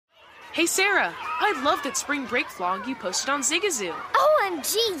Hey Sarah, I love that spring break vlog you posted on Zigazoo.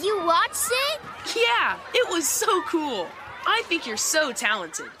 OMG, you watched it? Yeah, it was so cool. I think you're so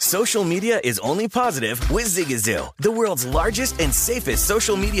talented. Social media is only positive with Zigazoo, the world's largest and safest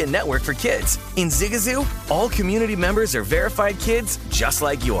social media network for kids. In Zigazoo, all community members are verified kids just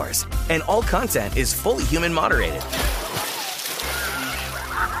like yours, and all content is fully human moderated.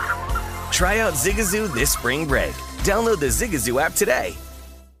 Try out Zigazoo this spring break. Download the Zigazoo app today.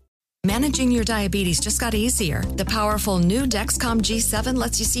 Managing your diabetes just got easier. The powerful new Dexcom G7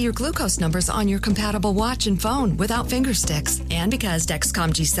 lets you see your glucose numbers on your compatible watch and phone without finger sticks. And because Dexcom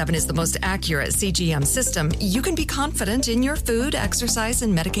G7 is the most accurate CGM system, you can be confident in your food, exercise,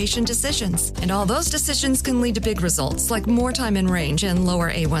 and medication decisions. And all those decisions can lead to big results like more time in range and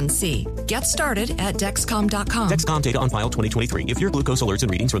lower A1C. Get started at Dexcom.com. Dexcom data on file 2023. If your glucose alerts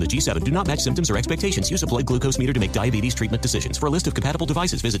and readings from the G7 do not match symptoms or expectations, use a blood glucose meter to make diabetes treatment decisions. For a list of compatible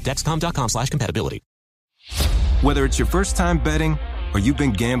devices, visit Dexcom.com/compatibility. Whether it's your first time betting or you've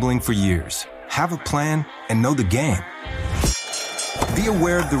been gambling for years, have a plan and know the game. Be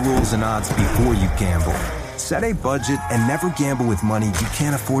aware of the rules and odds before you gamble. Set a budget and never gamble with money you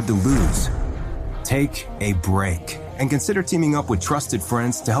can't afford to lose. Take a break and consider teaming up with trusted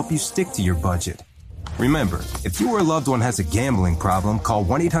friends to help you stick to your budget. Remember, if you or a loved one has a gambling problem, call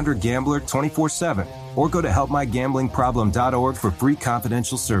 1-800-GAMBLER 24/7 or go to helpmygamblingproblem.org for free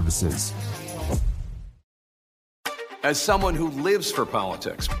confidential services. As someone who lives for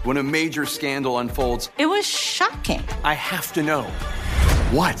politics, when a major scandal unfolds, it was shocking. I have to know,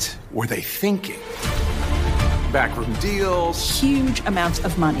 what were they thinking? Backroom deals, huge amounts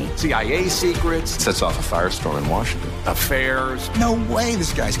of money, CIA secrets, sets off a firestorm in Washington, affairs. No way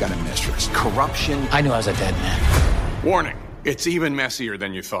this guy's got a mistress. Corruption. I knew I was a dead man. Warning, it's even messier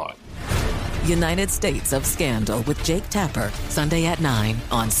than you thought. United States of Scandal with Jake Tapper, Sunday at 9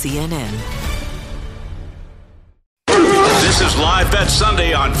 on CNN. This is Live Bet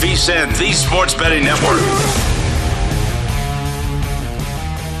Sunday on VSiN, the Sports Betting Network.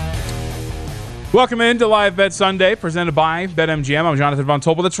 Welcome into Live Bet Sunday, presented by BetMGM. I'm Jonathan Von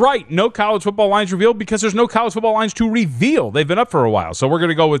Tobel. That's right, no college football lines revealed because there's no college football lines to reveal. They've been up for a while, so we're going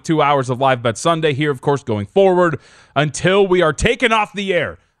to go with 2 hours of Live Bet Sunday here, of course, going forward until we are taken off the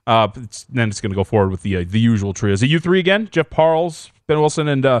air. Then it's going to go forward with the usual trio. Is it you three again? Jeff Parles, Ben Wilson,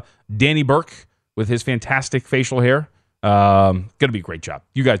 and Danny Burke with his fantastic facial hair. Going to be a great job.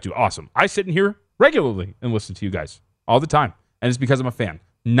 You guys do awesome. I sit in here regularly and listen to you guys all the time, and it's because I'm a fan.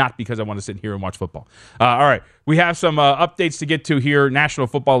 Not because I want to sit here and watch football. All right, we have some updates to get to here, National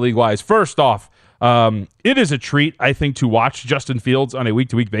Football League-wise. First off, it is a treat, I think, to watch Justin Fields on a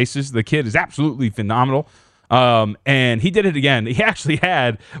week-to-week basis. The kid is absolutely phenomenal, and he did it again. He actually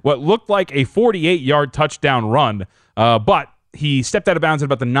had what looked like a 48-yard touchdown run, but he stepped out of bounds at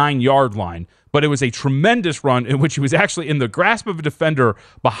about the 9-yard line. But it was a tremendous run in which he was actually in the grasp of a defender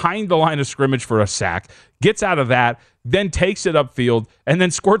behind the line of scrimmage for a sack, gets out of that, then takes it upfield, and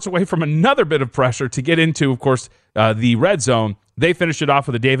then squirts away from another bit of pressure to get into, of course, the red zone. They finish it off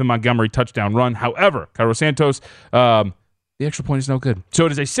with a David Montgomery touchdown run. However, Cairo Santos, the extra point is no good. So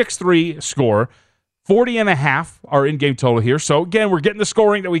it is a 6-3 score. 40.5 are in-game total here. So, again, we're getting the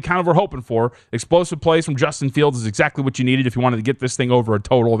scoring that we kind of were hoping for. Explosive plays from Justin Fields is exactly what you needed if you wanted to get this thing over a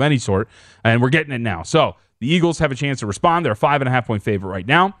total of any sort, and we're getting it now. So, the Eagles have a chance to respond. They're a 5.5-point favorite right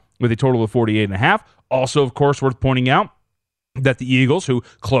now with a total of 48.5. Also, of course, worth pointing out that the Eagles, who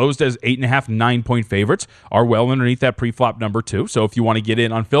closed as 8.5, 9-point favorites, are well underneath that pre-flop number 2. So, if you want to get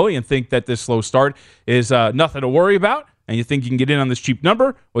in on Philly and think that this slow start is nothing to worry about, and you think you can get in on this cheap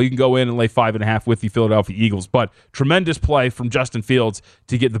number, well, you can go in and lay 5.5 with the Philadelphia Eagles. But tremendous play from Justin Fields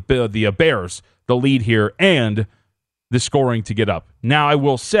to get the Bears the lead here and the scoring to get up. Now, I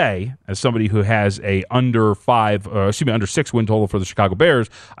will say, as somebody who has a under 6 win total for the Chicago Bears,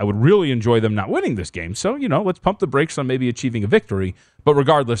 I would really enjoy them not winning this game. So, let's pump the brakes on maybe achieving a victory. But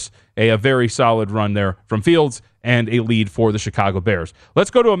regardless, a very solid run there from Fields and a lead for the Chicago Bears. Let's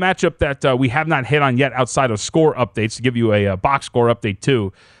go to a matchup that we have not hit on yet outside of score updates to give you a box score update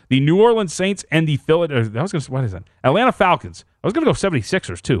too. The New Orleans Saints and the Atlanta Falcons. I was going to go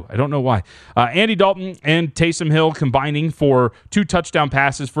 76ers too. I don't know why. Andy Dalton and Taysom Hill combining for 2 touchdown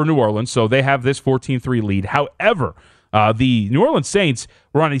passes for New Orleans, so they have this 14-3 lead. However, the New Orleans Saints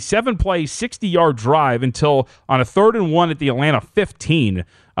were on a 7-play, 60-yard drive until on a 3rd and 1 at the Atlanta 15,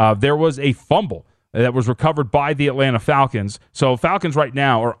 there was a fumble that was recovered by the Atlanta Falcons. So Falcons right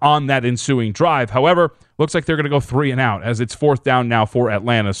now are on that ensuing drive. However, looks like they're going to go 3 and out as it's 4th down now for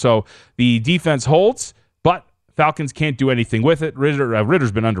Atlanta. So the defense holds, but Falcons can't do anything with it.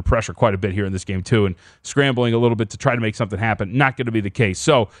 Ritter's been under pressure quite a bit here in this game, too, and scrambling a little bit to try to make something happen. Not going to be the case.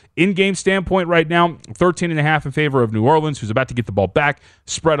 So, in-game standpoint right now, 13.5 in favor of New Orleans, who's about to get the ball back.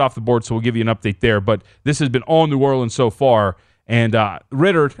 Spread off the board, so we'll give you an update there. But this has been all New Orleans so far. And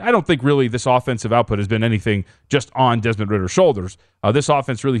Ritter, I don't think really this offensive output has been anything just on Desmond Ritter's shoulders. This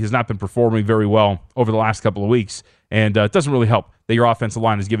offense really has not been performing very well over the last couple of weeks. And it doesn't really help that your offensive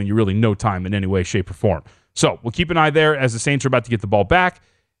line is giving you really no time in any way, shape, or form. So we'll keep an eye there as the Saints are about to get the ball back.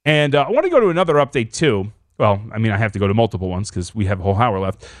 And I want to go to another update, too. Well, I mean, I have to go to multiple ones because we have a whole hour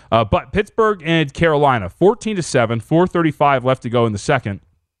left. But Pittsburgh and Carolina, 14-7, 4:35 left to go in the second.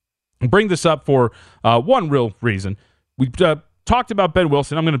 I'll bring this up for one real reason. We talked about Ben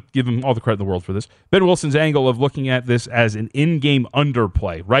Wilson. I'm going to give him all the credit in the world for this. Ben Wilson's angle of looking at this as an in-game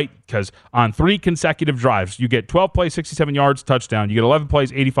underplay, right? Because on 3 consecutive drives, you get 12 plays, 67 yards, touchdown. You get 11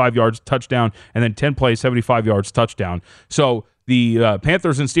 plays, 85 yards, touchdown, and then 10 plays, 75 yards, touchdown. So the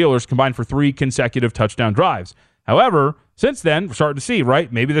Panthers and Steelers combined for 3 consecutive touchdown drives. However, since then, we're starting to see,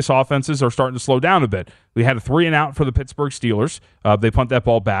 right, maybe this offenses are starting to slow down a bit. We had a 3-and-out for the Pittsburgh Steelers. They punt that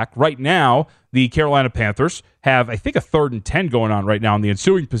ball back. Right now, the Carolina Panthers have, I think, a 3rd and 10 going on right now in the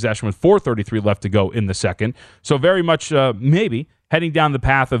ensuing possession with 4:33 left to go in the second. So very much maybe heading down the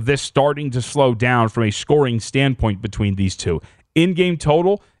path of this starting to slow down from a scoring standpoint between these two. In-game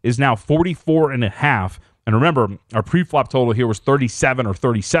total is now 44.5. And remember, our pre-flop total here was 37 or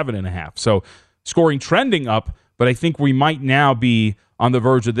 37.5. So scoring trending up, but I think we might now be on the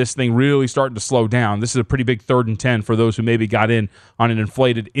verge of this thing really starting to slow down. This is a pretty big 3rd and 10 for those who maybe got in on an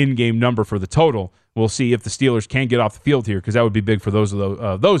inflated in-game number for the total. We'll see if the Steelers can get off the field here because that would be big for those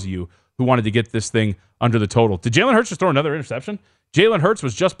of you who wanted to get this thing under the total. Did Jalen Hurts just throw another interception? Jalen Hurts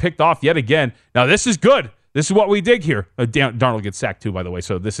was just picked off yet again. Now, this is good. This is what we dig here. Darnold gets sacked too, by the way,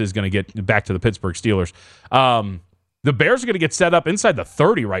 so this is going to get back to the Pittsburgh Steelers. The Bears are going to get set up inside the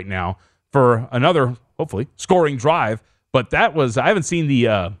 30 right now for another, hopefully, scoring drive. But that was, I haven't seen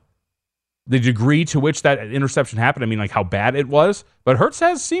the degree to which that interception happened. I mean, like how bad it was. But Hurts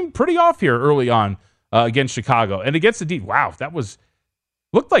has seemed pretty off here early on against Chicago. And against the D, wow, that was,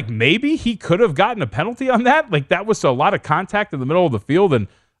 looked like maybe he could have gotten a penalty on that. Like that was a lot of contact in the middle of the field. And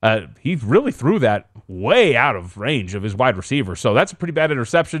he really threw that way out of range of his wide receiver. So that's a pretty bad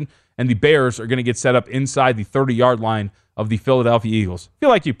interception. And the Bears are going to get set up inside the 30-yard line of the Philadelphia Eagles. I feel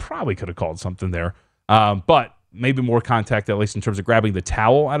like you probably could have called something there. But maybe more contact, at least in terms of grabbing the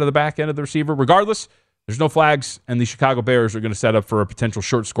towel out of the back end of the receiver. Regardless, there's no flags, and the Chicago Bears are going to set up for a potential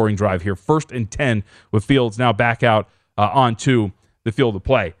short scoring drive here. 1st and 10 with Fields now back out onto the field of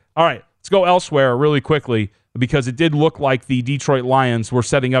play. All right, let's go elsewhere really quickly because it did look like the Detroit Lions were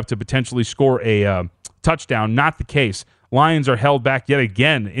setting up to potentially score a touchdown. Not the case. Lions are held back yet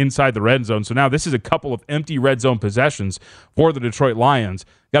again inside the red zone. So now this is a couple of empty red zone possessions for the Detroit Lions.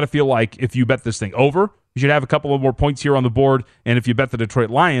 Got to feel like if you bet this thing over, you should have a couple of more points here on the board. And if you bet the Detroit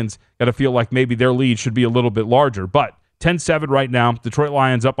Lions, got to feel like maybe their lead should be a little bit larger. But 10-7 right now. Detroit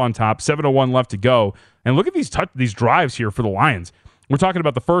Lions up on top. 7:01 left to go. And look at these drives here for the Lions. We're talking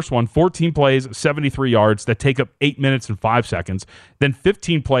about the first one, 14 plays, 73 yards that take up 8 minutes and 5 seconds. Then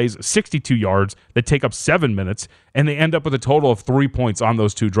 15 plays, 62 yards that take up 7 minutes. And they end up with a total of 3 points on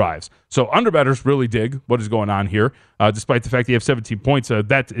those 2 drives. So underbettors really dig what is going on here. Despite the fact that you have 17 points,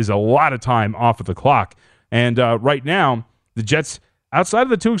 that is a lot of time off of the clock. And right now, the Jets, outside of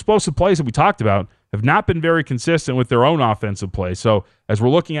the 2 explosive plays that we talked about, have not been very consistent with their own offensive play. So as we're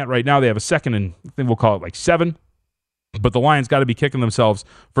looking at right now, they have a 2nd and I think we'll call it like 7. But the Lions got to be kicking themselves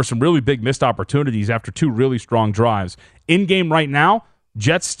for some really big missed opportunities after 2 really strong drives. In game right now,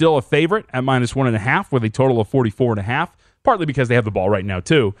 Jets still a favorite at -1.5 with a total of 44.5, partly because they have the ball right now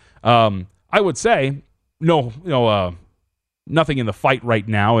too. I would say nothing in the fight right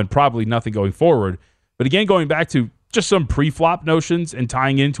now and probably nothing going forward. But again, going back to just some pre-flop notions and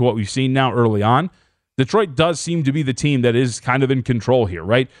tying into what we've seen now early on, Detroit does seem to be the team that is kind of in control here,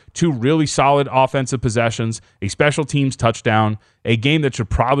 right? 2 really solid offensive possessions, a special teams touchdown, a game that should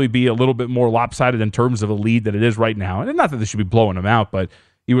probably be a little bit more lopsided in terms of a lead than it is right now. And not that they should be blowing them out, but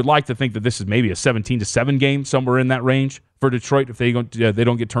you would like to think that this is maybe a 17-7 game, somewhere in that range for Detroit if they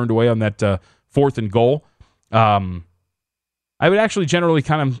don't get turned away on that 4th and goal. I would actually generally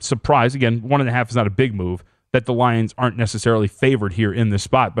kind of surprise, again, 1.5 is not a big move, that the Lions aren't necessarily favored here in this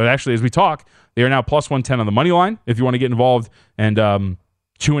spot. But actually, as we talk, they are now +110 on the money line if you want to get involved, and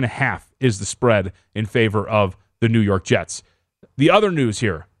 2.5 is the spread in favor of the New York Jets. The other news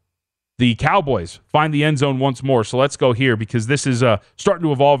here, the Cowboys find the end zone once more. So let's go here because this is starting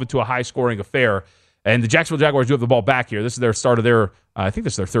to evolve into a high-scoring affair. And the Jacksonville Jaguars do have the ball back here. This is their start of their, I think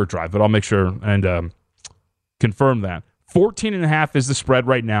this is their 3rd drive, but I'll make sure and confirm that. 14.5 is the spread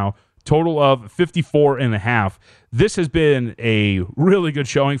right now. Total of 54.5. This has been a really good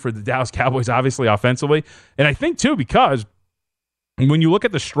showing for the Dallas Cowboys, obviously offensively. And I think, too, because when you look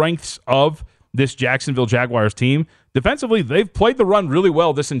at the strengths of this Jacksonville Jaguars team, defensively, they've played the run really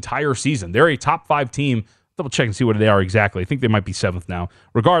well this entire season. They're a top 5 team. Double check and see what they are exactly. I think they might be 7th now.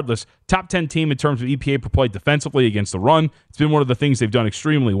 Regardless, top 10 team in terms of EPA per play defensively against the run. It's been one of the things they've done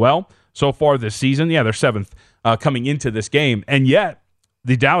extremely well so far this season. Yeah, they're 7th coming into this game. And yet,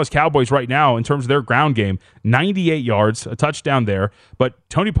 the Dallas Cowboys right now, in terms of their ground game, 98 yards, a touchdown there. But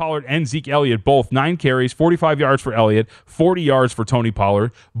Tony Pollard and Zeke Elliott, both 9 carries, 45 yards for Elliott, 40 yards for Tony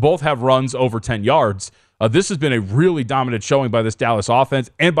Pollard. Both have runs over 10 yards. This has been a really dominant showing by this Dallas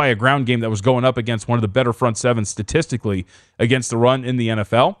offense and by a ground game that was going up against one of the better front sevens statistically against the run in the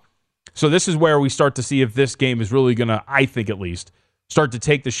NFL. So this is where we start to see if this game is really going to, I think at least, start to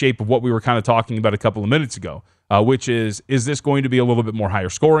take the shape of what we were kind of talking about a couple of minutes ago. Which is this going to be a little bit more higher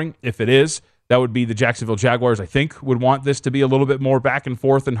scoring? If it is, that would be the Jacksonville Jaguars, I think, would want this to be a little bit more back and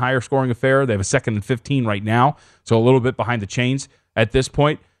forth and higher scoring affair. They have a 2nd and 15 right now, so a little bit behind the chains at this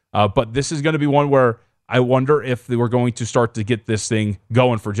point. But this is going to be one where I wonder if they were going to start to get this thing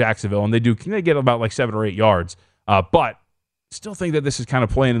going for Jacksonville. And they get about like 7 or 8 yards. But still think that this is kind of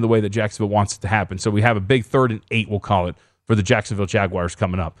playing in the way that Jacksonville wants it to happen. So we have a big 3rd and 8, we'll call it, for the Jacksonville Jaguars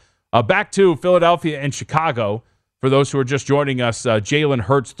coming up. Back to Philadelphia and Chicago. For those who are just joining us, Jalen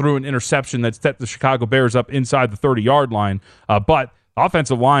Hurts threw an interception that set the Chicago Bears up inside the 30-yard line. But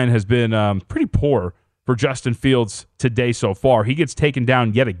offensive line has been pretty poor for Justin Fields today so far. He gets taken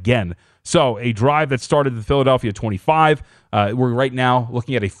down yet again. So a drive that started at the Philadelphia 25. We're right now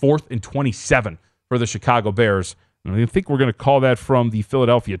looking at a 4th and 27 for the Chicago Bears. And I think we're going to call that from the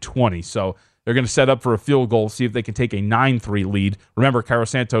Philadelphia 20. So they're going to set up for a field goal, see if they can take a 9-3 lead. Remember, Cairo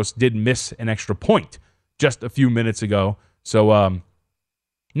Santos did miss an extra point just a few minutes ago. So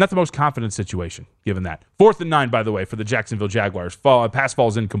not the most confident situation, given that. 4th and 9, by the way, for the Jacksonville Jaguars. Pass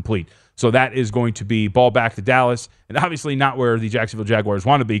falls incomplete. So that is going to be ball back to Dallas, and obviously not where the Jacksonville Jaguars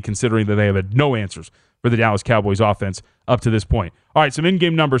want to be, considering that they have had no answers for the Dallas Cowboys offense up to this point. All right, some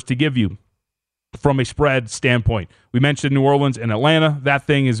in-game numbers to give you from a spread standpoint. We mentioned New Orleans and Atlanta. That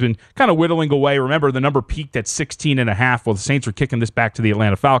thing has been kind of whittling away. Remember, the number peaked at 16.5. Well, the Saints are kicking this back to the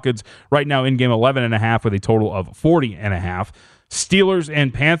Atlanta Falcons. Right now, in-game 11.5 with a total of 40.5. Steelers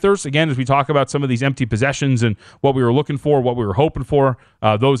and Panthers, again, as we talk about some of these empty possessions and what we were looking for, what we were hoping for,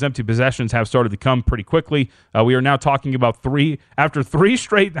 those empty possessions have started to come pretty quickly. We are now talking about after three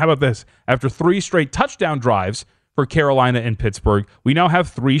straight touchdown drives for Carolina and Pittsburgh, we now have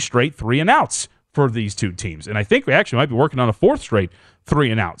 3 straight 3-and-outs for these two teams. And I think we actually might be working on a 4th straight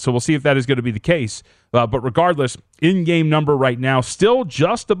 3-and-out. So we'll see if that is going to be the case. But regardless, in-game number right now, still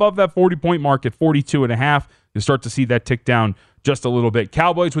just above that 40-point mark at 42.5. You'll start to see that tick down just a little bit.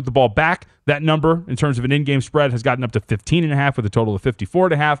 Cowboys with the ball back, that number in terms of an in-game spread has gotten up to 15.5 with a total of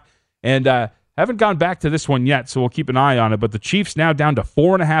 54.5. And haven't gone back to this one yet, so we'll keep an eye on it. But the Chiefs now down to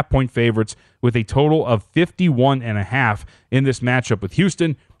 4.5-point favorites with a total of 51.5 in this matchup with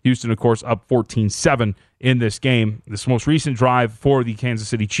Houston. Houston, of course, up 14-7 in this game. This most recent drive for the Kansas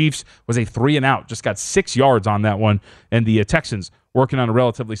City Chiefs was a 3-and-out. Just got 6 yards on that one. And the Texans working on a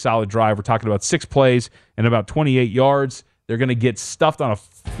relatively solid drive. We're talking about 6 plays and about 28 yards. They're going to get stuffed on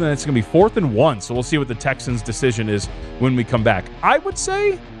it's going to be 4th and 1. So we'll see what the Texans' decision is when we come back. I would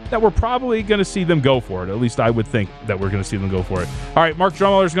say that we're probably going to see them go for it. At least I would think that we're going to see them go for it. All right, Mark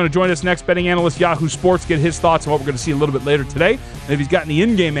Drummeller is going to join us next, betting analyst, Yahoo Sports, get his thoughts on what we're going to see a little bit later today. And if he's got any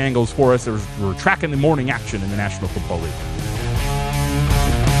in-game angles for us, we're tracking the morning action in the National Football League.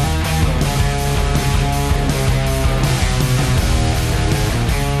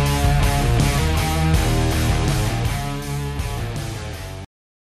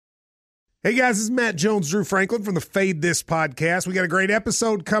 Hey guys, this is Matt Jones, Drew Franklin from the Fade This podcast. We got a great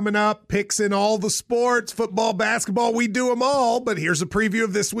episode coming up, picks in all the sports, football, basketball, we do them all, but here's a preview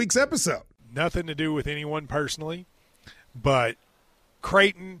of this week's episode. Nothing to do with anyone personally, but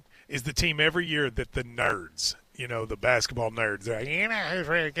Creighton is the team every year that the nerds, the basketball nerds, they're like, who's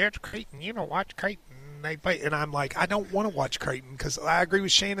against Creighton? Watch Creighton. They play. And I'm like, I don't want to watch Creighton because I agree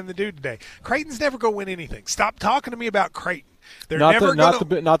with Shannon the dude today. Creighton's never going to win anything. Stop talking to me about Creighton. They're not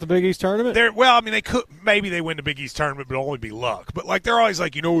the Big East tournament. They could maybe they win the Big East tournament, but it'll only be luck. But they're always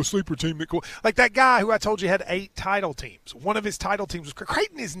like, a sleeper team that cool. Like that guy who I told you had 8 title teams. One of his title teams was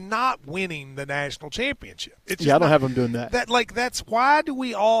Creighton is not winning the national championship. I don't have them doing that. That's why do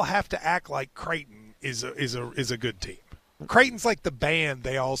we all have to act like Creighton is a good team? Creighton's like the band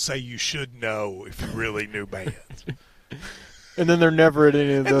they all say you should know if you really knew bands. And then they're never at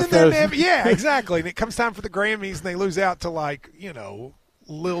any of the things. Yeah, exactly. And it comes time for the Grammys, and they lose out to,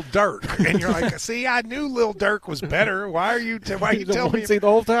 Lil Durk. And you're like, see, I knew Lil Durk was better. Why are you telling me? The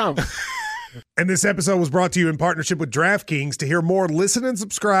whole time. And this episode was brought to you in partnership with DraftKings. To hear more, listen and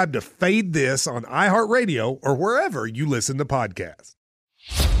subscribe to Fade This on iHeartRadio or wherever you listen to podcasts.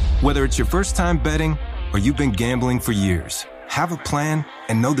 Whether it's your first time betting or you've been gambling for years, have a plan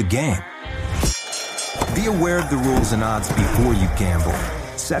and know the game. Be aware of the rules and odds before you gamble.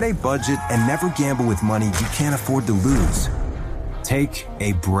 Set a budget and never gamble with money you can't afford to lose. Take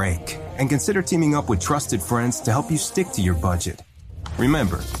a break and consider teaming up with trusted friends to help you stick to your budget.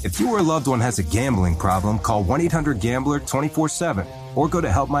 Remember, if you or a loved one has a gambling problem, call 1-800-GAMBLER 24/7 or go to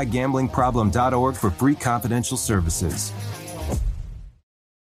helpmygamblingproblem.org for free confidential services.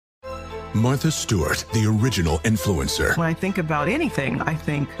 Martha Stewart, the original influencer. When I think about anything, I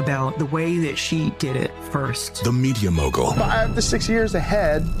think about the way that she did it first. The media mogul. 5 to 6 years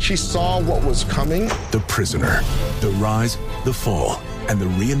ahead, she saw what was coming. The prisoner. The rise, the fall, and the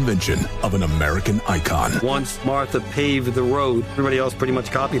reinvention of an American icon. Once Martha paved the road, everybody else pretty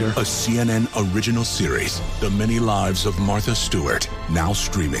much copied her. A CNN original series, The Many Lives of Martha Stewart, now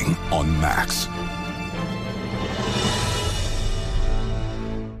streaming on Max.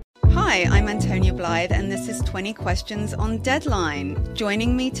 Hi, I'm Antonia Blythe, and this is 20 Questions on Deadline.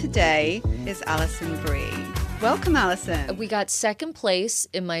 Joining me today is Alison Brie. Welcome, Alison. We got second place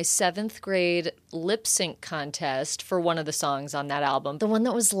in my 7th grade lip sync contest for one of the songs on that album. The one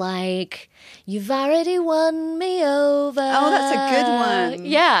that was like, "You've already won me over." Oh, that's a good one.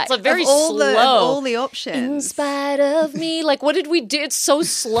 Yeah. It's very slow. Of all the options. In spite of me. Like, what did we do? It's so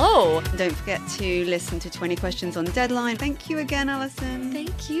slow. Don't forget to listen to 20 Questions on Deadline. Thank you again, Alison.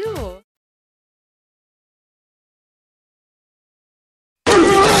 Thank you.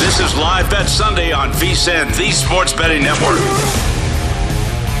 This is Live Bet Sunday on VSiN, the Sports Betting Network.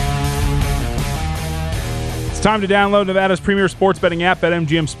 It's time to download Nevada's premier sports betting app,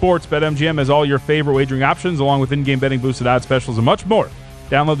 BetMGM Sports. BetMGM has all your favorite wagering options, along with in-game betting, boosted odds specials, and much more.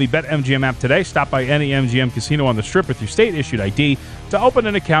 Download the BetMGM app today. Stop by any MGM casino on the Strip with your state-issued ID to open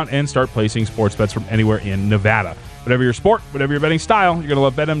an account and start placing sports bets from anywhere in Nevada. Whatever your sport, whatever your betting style, you're going to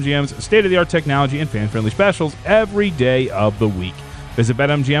love BetMGM's state-of-the-art technology and fan-friendly specials every day of the week. Visit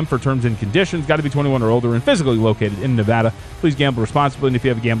BetMGM for terms and conditions. Got to be 21 or older and physically located in Nevada. Please gamble responsibly, and if you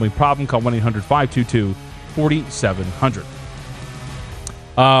have a gambling problem, call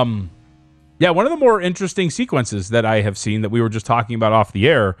 1-800-522-4700. Yeah, one of the more interesting sequences that I have seen that we were just talking about off the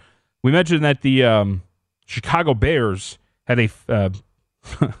air, we mentioned that the Chicago Bears had a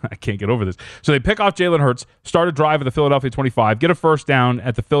I can't get over this. So they pick off Jalen Hurts, start a drive at the Philadelphia 25, get a first down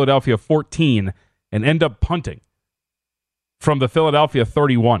at the Philadelphia 14, and end up punting from the Philadelphia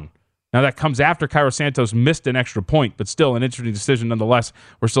 31. Now, that comes after Cairo Santos missed an extra point, but still an interesting decision nonetheless.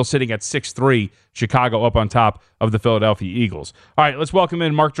 We're still sitting at 6-3, Chicago up on top of the Philadelphia Eagles. All right, let's welcome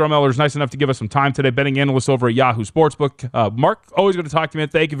in Mark Drummeller, who's nice enough to give us some time today, betting analyst over at Yahoo Sportsbook. Mark, always good to talk to you, man.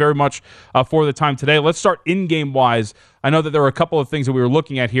 Thank you very much for the time today. Let's start in-game-wise. I know that there are a couple of things that we were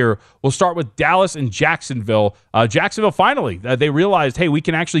looking at here. We'll start with Dallas and Jacksonville. Jacksonville, finally, they realized, hey, we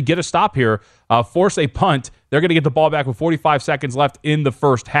can actually get a stop here, force a punt. They're going to get the ball back with 45 seconds left in the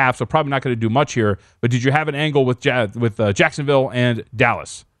first half, so probably not going to do much here. But did you have an angle with Jacksonville and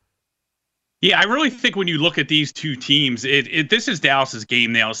Dallas? Yeah, I really think when you look at these two teams, this is Dallas's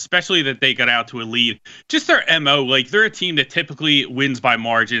game now, especially that they got out to a lead. Just their MO, like they're a team that typically wins by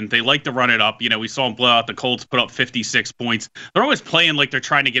margin. They like to run it up. You know, we saw them blow out the Colts, put up 56 points. They're always playing like they're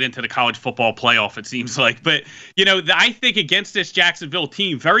trying to get into the college football playoff, it seems like. But, you know, I think against this Jacksonville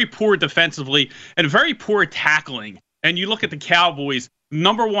team, very poor defensively and very poor tackling. And you look at the Cowboys,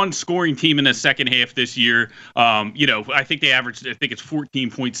 number one scoring team in the second half this year. You know, I think they averaged, I think it's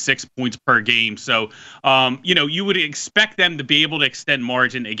 14.6 points per game. So, you know, you would expect them to be able to extend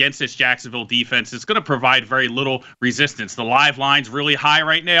margin against this Jacksonville defense. It's going to provide very little resistance. The live line's really high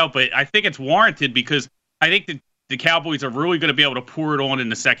right now, but I think it's warranted because I think that the Cowboys are really going to be able to pour it on in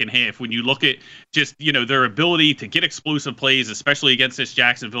the second half. When you look at just, you know, their ability to get explosive plays, especially against this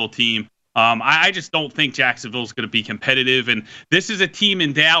Jacksonville team, I just don't think Jacksonville's going to be competitive. And this is a team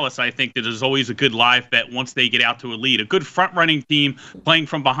in Dallas, I think, that is always a good live bet once they get out to a lead. A good front-running team playing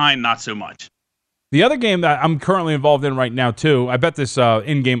from behind, not so much. The other game that I'm currently involved in right now, too, I bet this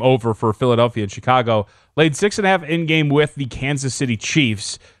in-game over for Philadelphia and Chicago. Laid 6.5 in-game with the Kansas City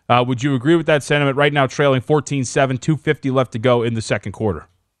Chiefs. Would you agree with that sentiment? Right now trailing 14-7, 2:50 left to go in the second quarter.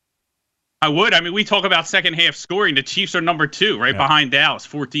 I would. I mean, we talk about second half scoring. The Chiefs are number 2, right behind Dallas,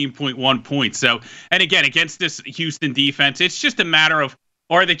 14.1 points. So, and again, against this Houston defense, it's just a matter of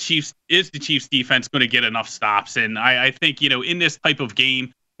the Chiefs defense going to get enough stops? And I think, in this type of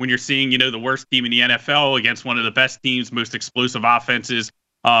game, when you're seeing, the worst team in the NFL against one of the best teams, most explosive offenses,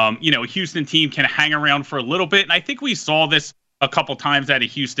 a Houston team can hang around for a little bit. And I think we saw this a couple times out of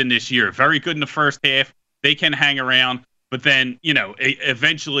Houston this year. Very good in the first half. They can hang around. But then,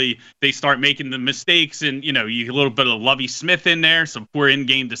 eventually they start making the mistakes and, you get a little bit of Lovie Smith in there, some poor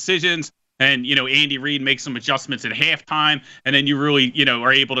in-game decisions. And, Andy Reid makes some adjustments at halftime. And then you really,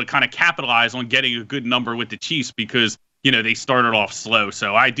 are able to kind of capitalize on getting a good number with the Chiefs because, they started off slow.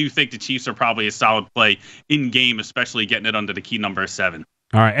 So I do think the Chiefs are probably a solid play in-game, especially getting it under the key number of 7.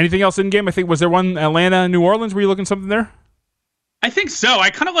 All right. Anything else in-game? I think, was there one Atlanta, New Orleans? Were you looking something there? I think so.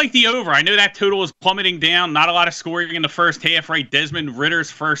 I kind of like the over. I know that total is plummeting down. Not a lot of scoring in the first half, right? Desmond Ritter's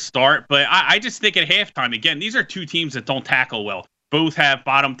first start. But I just think at halftime, again, these are two teams that don't tackle well. Both have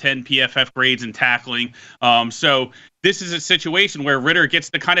bottom 10 PFF grades in tackling. So this is a situation where Ritter gets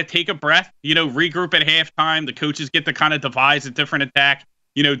to kind of take a breath, regroup at halftime. The coaches get to kind of devise a different attack.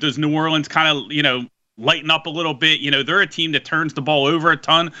 Does New Orleans kind of, lighten up a little bit? They're a team that turns the ball over a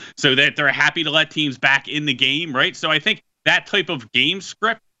ton so that they're happy to let teams back in the game, right? So I think that type of game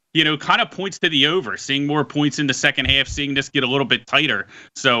script, kind of points to the over, seeing more points in the second half, seeing this get a little bit tighter.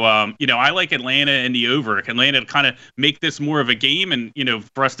 So, I like Atlanta and the over. Atlanta to kind of make this more of a game and,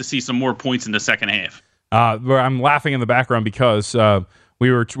 for us to see some more points in the second half. I'm laughing in the background because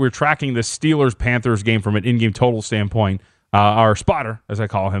we're tracking the Steelers-Panthers game from an in-game total standpoint. Our spotter, as I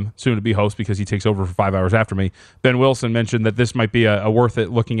call him, soon to be host because he takes over for 5 hours after me, Ben Wilson, mentioned that this might be a worth it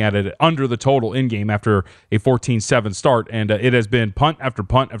looking at it under the total in game after a 14-7 start, and it has been punt after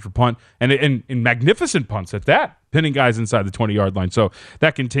punt after punt, and in magnificent punts at that, pinning guys inside the 20-yard line. So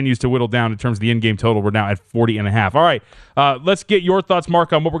that continues to whittle down in terms of the in-game total. We're now at 40.5. All right, let's get your thoughts,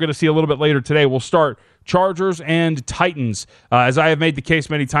 Mark, on what we're going to see a little bit later today. We'll start Chargers and Titans. As I have made the case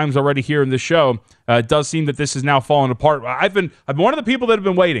many times already here in this show, it does seem that this is now falling apart. I've been one of the people that have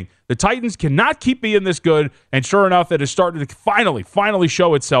been waiting. The Titans cannot keep being this good, and sure enough, it has started to finally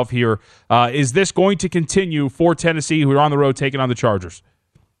show itself here. Is this going to continue for Tennessee, who are on the road taking on the Chargers?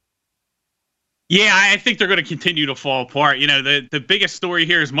 Yeah, I think they're going to continue to fall apart. The biggest story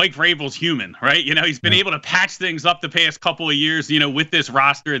here is Mike Vrabel's human, right? He's been able to patch things up the past couple of years, with this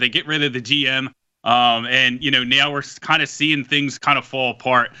roster. They get rid of the GM. And now we're kind of seeing things kind of fall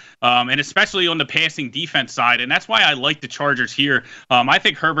apart, and especially on the passing defense side. And that's why I like the Chargers here. I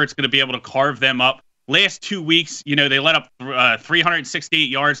think Herbert's going to be able to carve them up. Last 2 weeks, they let up 368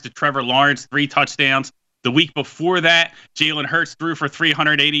 yards to Trevor Lawrence, 3 touchdowns. The week before that, Jalen Hurts threw for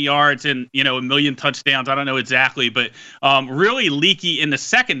 380 yards and, a million touchdowns. I don't know exactly, but really leaky in the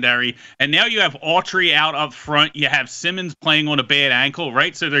secondary. And now you have Autry out up front. You have Simmons playing on a bad ankle,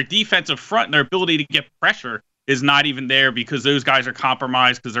 right? So their defensive front and their ability to get pressure is not even there because those guys are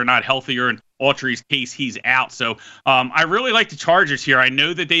compromised because they're not healthier. In Autry's case, he's out. So I really like the Chargers here. I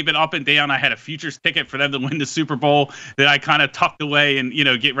know that they've been up and down. I had a futures ticket for them to win the Super Bowl that I kind of tucked away and,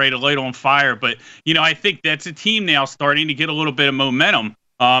 get ready to light on fire. But, I think that's a team now starting to get a little bit of momentum.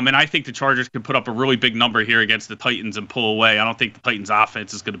 And I think the Chargers can put up a really big number here against the Titans and pull away. I don't think the Titans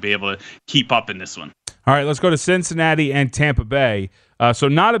offense is going to be able to keep up in this one. All right, let's go to Cincinnati and Tampa Bay. So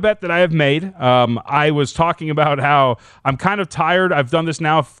not a bet that I have made. I was talking about how I'm kind of tired. I've done this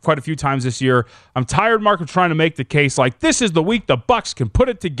now quite a few times this year. I'm tired, Mark, of trying to make the case like this is the week the Bucs can put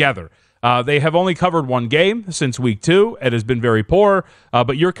it together. They have only covered one game since week 2. It has been very poor.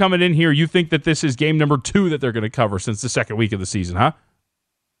 But you're coming in here. You think that this is game number 2 that they're going to cover since the second week of the season, huh?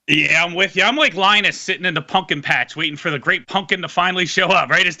 Yeah, I'm with you. I'm like Linus sitting in the pumpkin patch waiting for the great pumpkin to finally show up,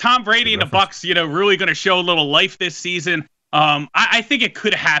 right? Is Tom Brady and the Bucs, really going to show a little life this season? I think it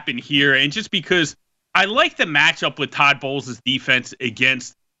could happen here. And just because I like the matchup with Todd Bowles' defense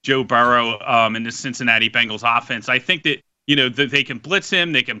against Joe Burrow and the Cincinnati Bengals offense, I think that, that they can blitz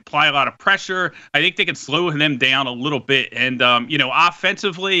him. They can apply a lot of pressure. I think they can slow them down a little bit. And,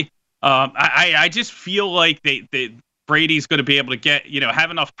 offensively, I just feel like Brady's going to be able to get,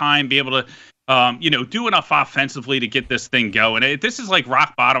 have enough time, be able to, do enough offensively to get this thing going. This is like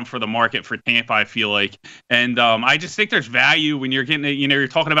rock bottom for the market for Tampa, I feel like. And I just think there's value when you're getting, you're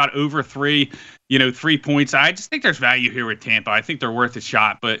talking about over 3 points. I just think there's value here with Tampa. I think they're worth a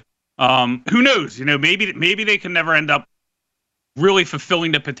shot, but who knows? Maybe they can never end up really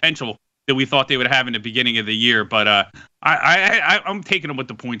fulfilling the potential that we thought they would have in the beginning of the year. But I'm taking them with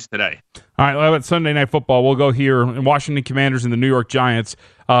the points today. All right, well, about Sunday Night Football, we'll go here. Washington Commanders and the New York Giants.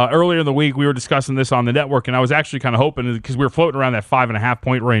 Earlier in the week, we were discussing this on the network, and I was actually kind of hoping, because we were floating around that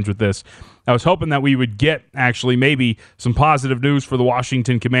 5.5-point range with this, I was hoping that we would get actually maybe some positive news for the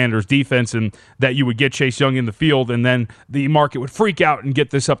Washington Commanders defense, and that you would get Chase Young in the field, and then the market would freak out and get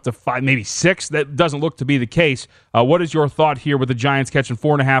this up to 5, maybe 6. That doesn't look to be the case. What is your thought here with the Giants catching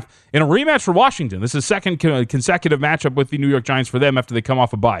 4.5 in a rematch for Washington? This is second consecutive matchup with the New York Giants for them after they come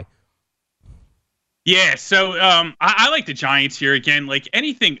off a bye. Yeah, so I like the Giants here again. Like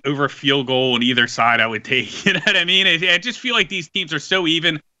anything over a field goal on either side, I would take. You know what I mean? I just feel like these teams are so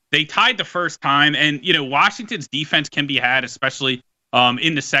even. They tied the first time, and Washington's defense can be had, especially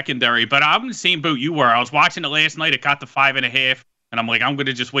in the secondary. But I'm in the same boat you were. I was watching it last night. It got to 5.5, and I'm like, I'm going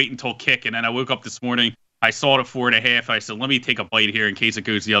to just wait until kick. And then I woke up this morning. I saw it at 4.5. I said, let me take a bite here in case it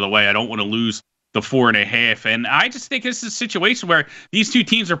goes the other way. I don't want to lose the 4.5. And I just think this is a situation where these two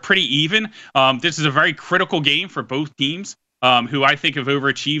teams are pretty even. This is a very critical game for both teams, who I think have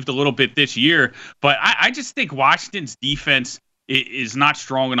overachieved a little bit this year. But I just think Washington's defense is not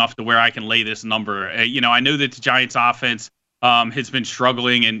strong enough to where I can lay this number. I know that the Giants offense has been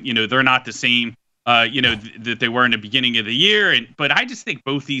struggling, and, they're not the same, that they were in the beginning of the year. But I just think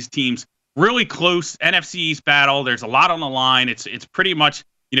both these teams really close NFC East battle. There's a lot on the line. It's pretty much,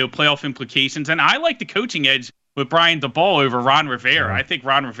 playoff implications. And I like the coaching edge with Brian Daboll over Ron Rivera. I think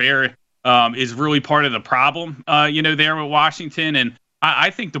Ron Rivera is really part of the problem, there with Washington. And I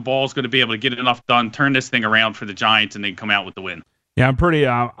think Daboll is going to be able to get enough done, turn this thing around for the Giants, and then come out with the win. Yeah,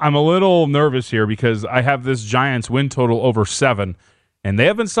 I'm a little nervous here because I have this Giants win total over 7. And they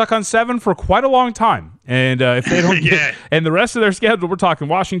have been stuck on 7 for quite a long time. And if they don't get, and the rest of their schedule, we're talking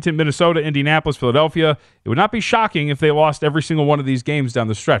Washington, Minnesota, Indianapolis, Philadelphia. It would not be shocking if they lost every single one of these games down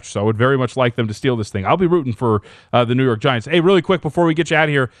the stretch. So I would very much like them to steal this thing. I'll be rooting for the New York Giants. Hey, really quick before we get you out of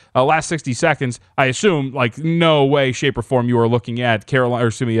here, last 60 seconds, I assume, no way, shape, or form you are looking at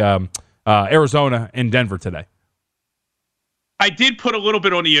Arizona and Denver today. I did put a little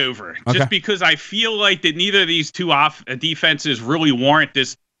bit on the over, just because I feel like that neither of these two defenses really warrant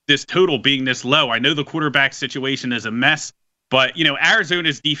this total being this low. I know the quarterback situation is a mess, but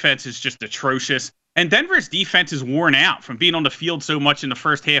Arizona's defense is just atrocious, and Denver's defense is worn out from being on the field so much in the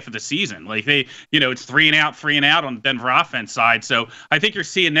first half of the season. Like it's 3 and out on the Denver offense side. So I think you're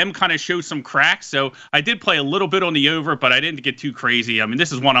seeing them kind of show some cracks. So I did play a little bit on the over, but I didn't get too crazy. I mean,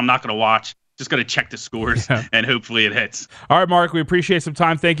 this is one I'm not going to watch. Just going to check the scores, and hopefully it hits. All right, Mark, we appreciate some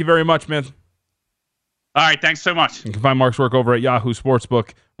time. Thank you very much, man. All right, thanks so much. You can find Mark's work over at Yahoo Sportsbook.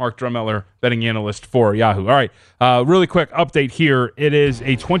 Mark Drummeller, betting analyst for Yahoo. All right, really quick update here. It is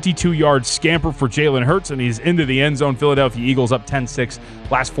a 22-yard scamper for Jalen Hurts, and he's into the end zone. Philadelphia Eagles up 10-6,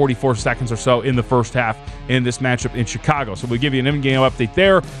 last 44 seconds or so in the first half in this matchup in Chicago. So we'll give you an in-game update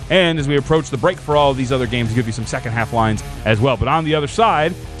there, and as we approach the break for all of these other games, we'll give you some second-half lines as well. But on the other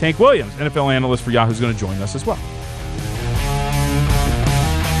side, Tank Williams, NFL analyst for Yahoo, is going to join us as well.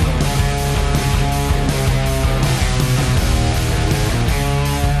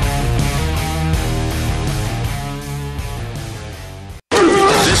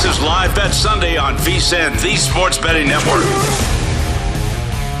 This is Live Bet Sunday on VSiN, the Sports Betting Network.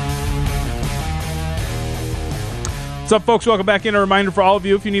 What's up, folks? Welcome back in. A reminder for all of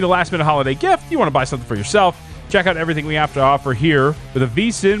you, if you need a last-minute holiday gift, you want to buy something for yourself, check out everything we have to offer here with a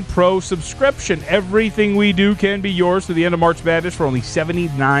VSiN Pro subscription. Everything we do can be yours through the end of March Madness for only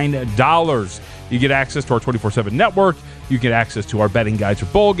 $79. You get access to our 24/7 network. You get access to our betting guides for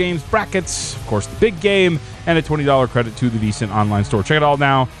bowl games, brackets, of course, the big game, and a $20 credit to the VSiN online store. Check it all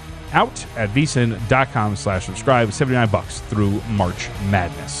now out at vsin.com/subscribe. $79 through March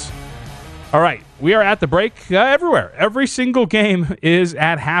Madness. All right, we are at the break everywhere. Every single game is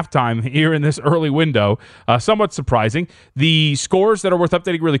at halftime here in this early window. Somewhat surprising. The scores that are worth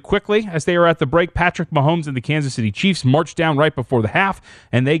updating really quickly as they are at the break: Patrick Mahomes and the Kansas City Chiefs march down right before the half,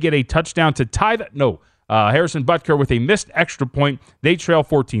 and they get a touchdown to tie the... Harrison Butker with a missed extra point. They trail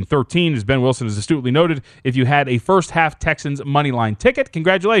 14-13. As Ben Wilson has astutely noted, if you had a first-half Texans moneyline ticket,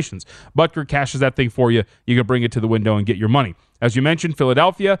 congratulations. Butker cashes that thing for you. You can bring it to the window and get your money. As you mentioned,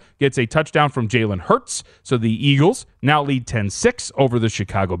 Philadelphia gets a touchdown from Jalen Hurts. So the Eagles now lead 10-6 over the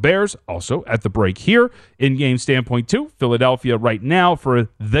Chicago Bears. Also at the break here, in-game standpoint too, Philadelphia right now for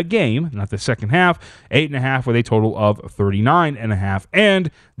the game, not the second half, 8.5 with a total of 39.5.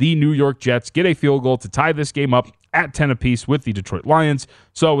 And the New York Jets get a field goal to tie this game up at 10 apiece with the Detroit Lions.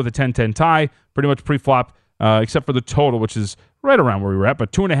 So with a 10-10 tie, pretty much pre-flop, except for the total, which is right around where we were at,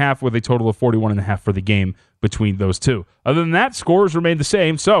 but 2.5 with a total of 41.5 for the game between those two. Other than that, scores remain the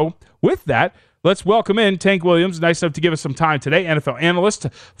same. So with that, let's welcome in Tank Williams. Nice enough to give us some time today. NFL analyst,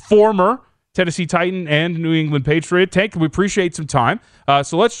 former Tennessee Titan and New England Patriot. Tank, we appreciate some time.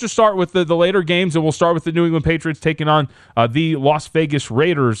 So let's just start with the later games, and we'll start with the New England Patriots taking on the Las Vegas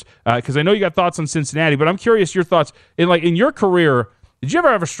Raiders, because I know you got thoughts on Cincinnati, but I'm curious your thoughts. In your career, did you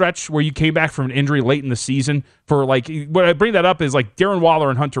ever have a stretch where you came back from an injury late in the season for, like, what I bring that up is like Darren Waller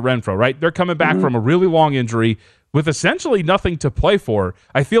and Hunter Renfrow, right? They're coming back from a really long injury with essentially nothing to play for.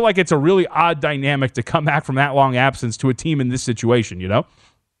 I feel like it's a really odd dynamic to come back from that long absence to a team in this situation, you know?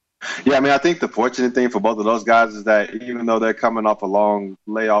 Yeah, I mean, I think the fortunate thing for both of those guys is that even though they're coming off a long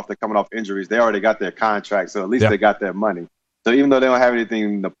layoff, they're coming off injuries, they already got their contract, so at least they got their money. So even though they don't have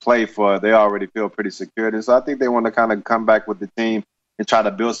anything to play for, they already feel pretty secured. And so I think they want to kind of come back with the team and try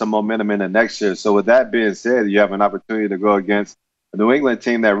to build some momentum in the next year. So with that being said, you have an opportunity to go against a New England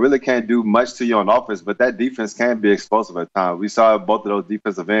team that really can't do much to you on offense, but that defense can be explosive at times. We saw both of those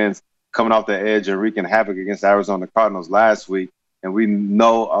defensive ends coming off the edge and wreaking havoc against the Arizona Cardinals last week. And we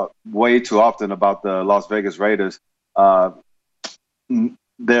know way too often about the Las Vegas Raiders, their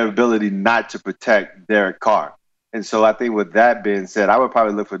ability not to protect Derek Carr. And so I think with that being said, I would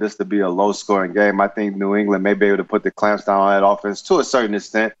probably look for this to be a low-scoring game. I think New England may be able to put the clamps down on that offense to a certain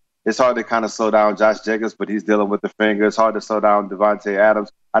extent. It's hard to kind of slow down Josh Jacobs, but he's dealing with the finger. It's hard to slow down Devontae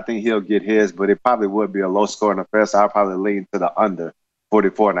Adams. I think he'll get his, but it probably would be a low-scoring affair, so I'll probably lean to the under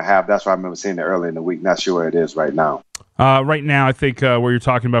 44.5. That's what I remember seeing it early in the week. Not sure where it is right now. Right now, I think where you're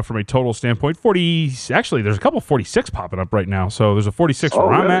talking about from a total standpoint, 40. Actually, there's a couple of 46 popping up right now. So there's a 46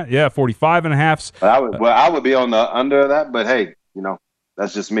 where I'm at. Yeah, 45.5. I would be on the under of that, but hey,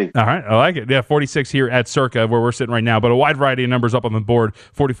 that's just me. All right, I like it. Yeah, 46 here at Circa, where we're sitting right now. But a wide variety of numbers up on the board.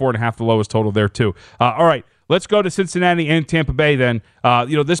 44.5, the lowest total there too. All right. Let's go to Cincinnati and Tampa Bay then.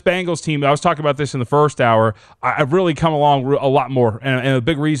 This Bengals team, I was talking about this in the first hour, I've really come along a lot more. And a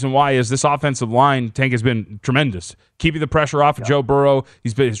big reason why is this offensive line, Tank, has been tremendous. Keeping the pressure off of Joe Burrow.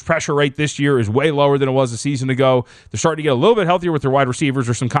 His pressure rate this year is way lower than it was a season ago. They're starting to get a little bit healthier with their wide receivers.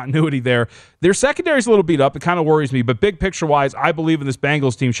 There's some continuity there. Their secondary is a little beat up. It kind of worries me. But big picture-wise, I believe in this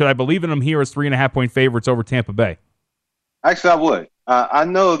Bengals team. Should I believe in them here as 3.5-point favorites over Tampa Bay? Actually, I would. I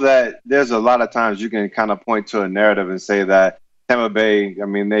know that there's a lot of times you can kind of point to a narrative and say that Tampa Bay, I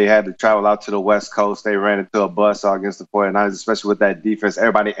mean, they had to travel out to the West Coast. They ran into a buzzsaw against the 49ers, especially with that defense.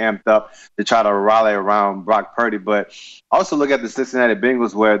 Everybody amped up to try to rally around Brock Purdy. But also look at the Cincinnati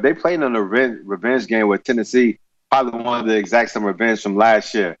Bengals, where they played in a revenge game with Tennessee, probably one of the exact same revenge from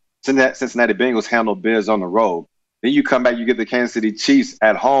last year. Cincinnati Bengals handled biz on the road. Then you come back, you get the Kansas City Chiefs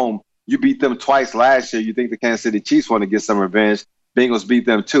at home. You beat them twice last year. You think the Kansas City Chiefs want to get some revenge. Bengals beat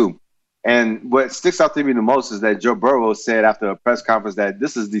them too. And what sticks out to me the most is that Joe Burrow said after a press conference that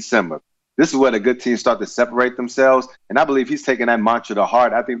this is December. This is where the good teams start to separate themselves. And I believe he's taking that mantra to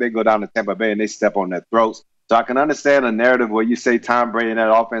heart. I think they go down to Tampa Bay and they step on their throats. So I can understand a narrative where you say Tom Brady and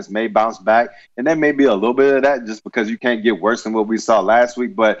that offense may bounce back. And there may be a little bit of that just because you can't get worse than what we saw last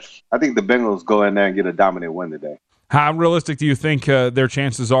week. But I think the Bengals go in there and get a dominant win today. How realistic do you think their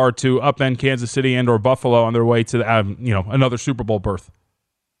chances are to upend Kansas City and or Buffalo on their way to another Super Bowl berth?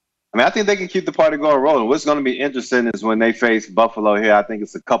 I mean, I think they can keep the party going rolling. What's going to be interesting is when they face Buffalo here. I think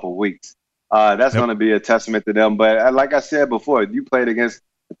it's a couple weeks. That's going to be a testament to them. But like I said before, you played against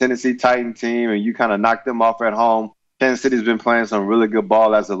the Tennessee Titan team and you kind of knocked them off at home. Kansas City's been playing some really good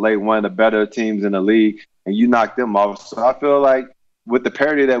ball as of late, one of the better teams in the league, and you knocked them off. So I feel like with the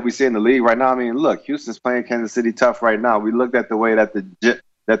parity that we see in the league right now, I mean, look, Houston's playing Kansas City tough right now. We looked at the way that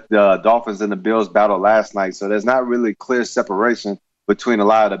the Dolphins and the Bills battled last night. So there's not really clear separation between a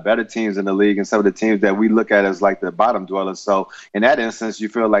lot of the better teams in the league and some of the teams that we look at as like the bottom dwellers. So in that instance, you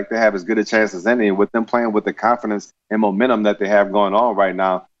feel like they have as good a chance as any. And with them playing with the confidence and momentum that they have going on right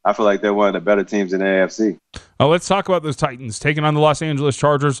now, I feel like they're one of the better teams in the AFC. Let's talk about those Titans taking on the Los Angeles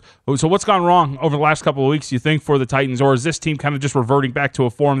Chargers. So what's gone wrong over the last couple of weeks, you think, for the Titans? Or is this team kind of just reverting back to a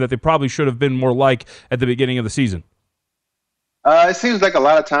form that they probably should have been more like at the beginning of the season? It seems like a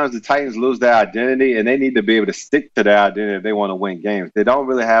lot of times the Titans lose their identity, and they need to be able to stick to their identity if they want to win games. They don't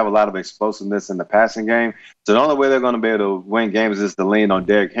really have a lot of explosiveness in the passing game. So the only way they're going to be able to win games is to lean on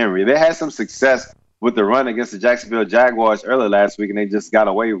Derrick Henry. They had some success with the run against the Jacksonville Jaguars early last week, and they just got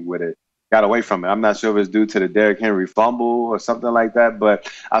away from it. I'm not sure if it's due to the Derrick Henry fumble or something like that,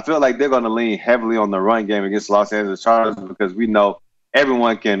 but I feel like they're going to lean heavily on the run game against the Los Angeles Chargers because we know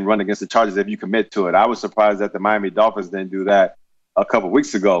everyone can run against the Chargers if you commit to it. I was surprised that the Miami Dolphins didn't do that a couple of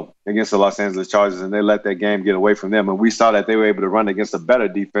weeks ago against the Los Angeles Chargers, and they let that game get away from them. And we saw that they were able to run against a better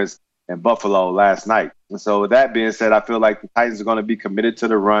defense in Buffalo last night. And so with that being said, I feel like the Titans are going to be committed to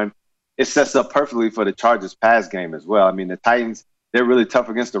the run. It sets up perfectly for the Chargers pass game as well. I mean, the Titans they're really tough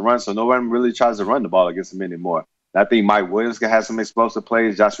against the run, so no one really tries to run the ball against them anymore. I think Mike Williams can have some explosive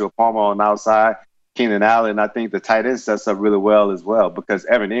plays, Joshua Palmer on the outside, Keenan Allen. I think the tight end sets up really well as well because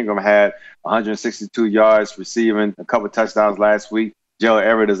Evan Ingram had 162 yards receiving, a couple touchdowns last week. Joe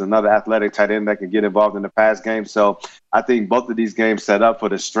Everett is another athletic tight end that can get involved in the pass game. So I think both of these games set up for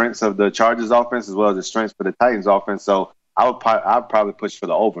the strengths of the Chargers offense as well as the strengths for the Titans offense. So I'd probably push for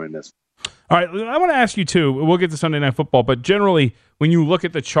the over in this. All right, I want to ask you, too, we'll get to Sunday Night Football, but generally, when you look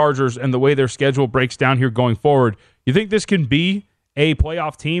at the Chargers and the way their schedule breaks down here going forward, you think this can be a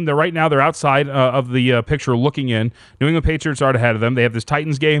playoff team? Right now, they're outside of the picture looking in. New England Patriots are ahead of them. They have this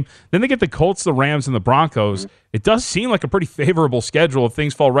Titans game. Then they get the Colts, the Rams, and the Broncos. It does seem like a pretty favorable schedule if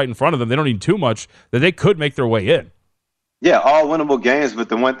things fall right in front of them. They don't need too much, that they could make their way in. Yeah, all winnable games, but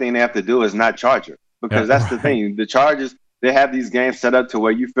the one thing they have to do is not Charger because that's the thing. The Chargers, they have these games set up to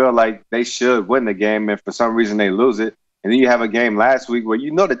where you feel like they should win the game, and for some reason they lose it. And then you have a game last week where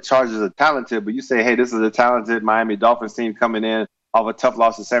you know the Chargers are talented, but you say, hey, this is a talented Miami Dolphins team coming in off a tough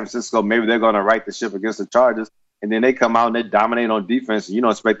loss to San Francisco. Maybe they're going to right the ship against the Chargers. And then they come out and they dominate on defense. And you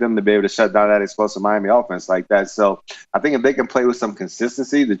don't expect them to be able to shut down that explosive Miami offense like that. So I think if they can play with some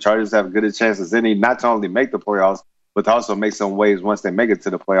consistency, the Chargers have as good a chance as any not to only make the playoffs, but to also make some waves once they make it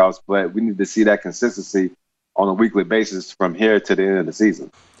to the playoffs. But we need to see that consistency on a weekly basis from here to the end of the season.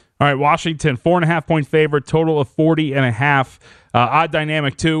 All right, Washington, 4.5-point favorite, total of 40.5. Odd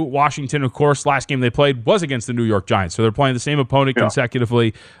dynamic, too. Washington, of course, last game they played was against the New York Giants, so they're playing the same opponent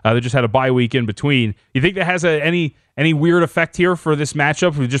consecutively. They just had a bye week in between. You think that has any weird effect here for this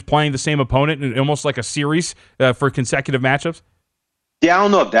matchup, with just playing the same opponent and almost like a series for consecutive matchups? Yeah, I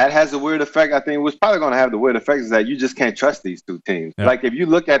don't know if that has a weird effect. I think what's probably going to have the weird effect is that you just can't trust these two teams. Yeah. Like, if you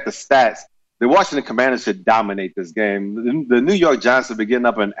look at the stats, the Washington Commanders should dominate this game. The New York Giants have been getting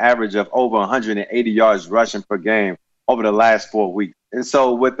up an average of over 180 yards rushing per game over the last 4 weeks. And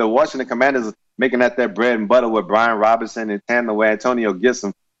so with the Washington Commanders making that their bread and butter with Brian Robinson and tandem with Antonio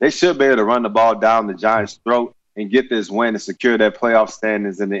Gibson, they should be able to run the ball down the Giants' throat and get this win and secure their playoff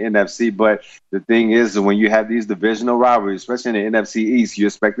standings in the NFC. But the thing is, when you have these divisional rivalries, especially in the NFC East, you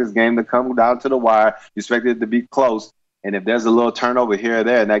expect this game to come down to the wire. You expect it to be close. And if there's a little turnover here or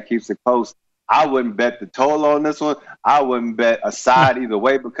there and that keeps it close, I wouldn't bet the total on this one. I wouldn't bet a side either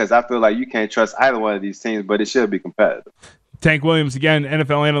way because I feel like you can't trust either one of these teams, but it should be competitive. Tank Williams, again,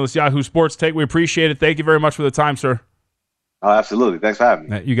 NFL analyst, Yahoo Sports. Tank, we appreciate it. Thank you very much for the time, sir. Oh, absolutely. Thanks for having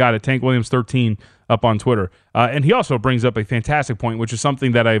me. You got it. Tank Williams 13 up on Twitter. And he also brings up a fantastic point, which is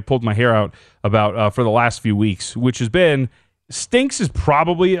something that I've pulled my hair out about for the last few weeks, which has been stinks is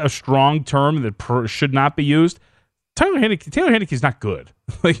probably a strong term that should not be used. Taylor Heinicke is not good.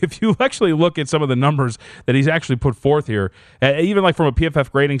 Like, if you actually look at some of the numbers that he's actually put forth here, even like from a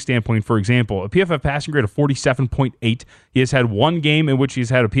PFF grading standpoint, for example, a PFF passing grade of 47.8. He has had one game in which he's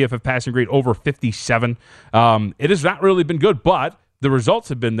had a PFF passing grade over 57. It has not really been good, but the results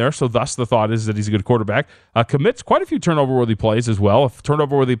have been there, so thus the thought is that he's a good quarterback. Commits quite a few turnover-worthy plays as well, a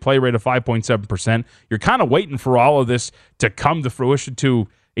turnover-worthy play rate of 5.7%. You're kind of waiting for all of this to come to fruition to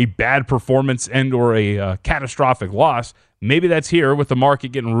a bad performance and or a catastrophic loss. Maybe that's here with the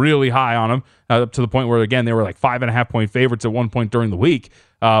market getting really high on him up to the point where, again, they were like 5.5-point favorites at one point during the week.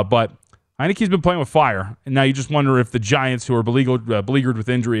 But Heinicke's been playing with fire, and now you just wonder if the Giants, who are beleaguered with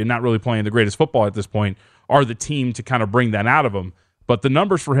injury and not really playing the greatest football at this point, are the team to kind of bring that out of him. But the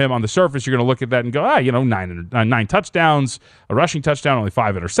numbers for him on the surface, you're going to look at that and go, 9 touchdowns, a rushing touchdown, only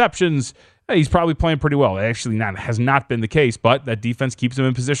 5 interceptions. He's probably playing pretty well. It actually has not been the case, but that defense keeps him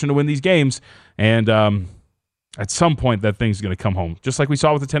in position to win these games. And at some point, that thing's going to come home. Just like we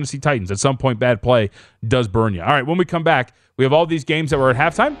saw with the Tennessee Titans. At some point, bad play does burn you. All right, when we come back, we have all these games that were at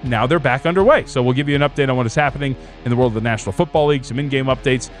halftime. Now they're back underway. So we'll give you an update on what is happening in the world of the National Football League, some in-game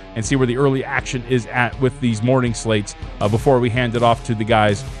updates, and see where the early action is at with these morning slates before we hand it off to the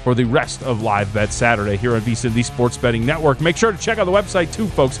guys for the rest of Live Bet Saturday here on VSiN, the Sports Betting Network. Make sure to check out the website too,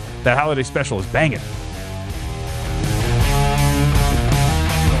 folks. That holiday special is banging.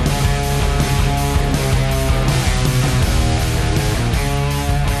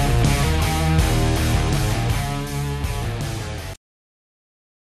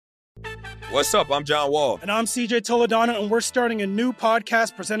 What's up? I'm John Wall. And I'm CJ Toledano, and we're starting a new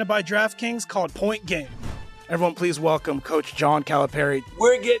podcast presented by DraftKings called Point Game. Everyone, please welcome Coach John Calipari.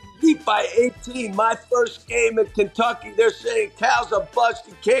 We're getting beat by 18. My first game in Kentucky, they're saying Cal's a bust.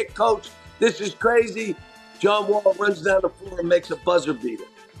 He can't coach. This is crazy. John Wall runs down the floor and makes a buzzer beater.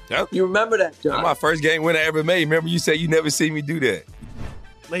 Yep. You remember that, John? That's my first game winner I ever made. Remember you said you never seen me do that.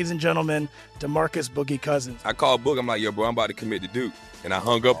 Ladies and gentlemen, DeMarcus Boogie Cousins. I called Boog. I'm like, yo, bro, I'm about to commit to Duke. And I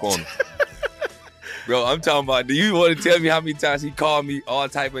hung up on him. Bro, I'm talking about, do you want to tell me how many times he called me all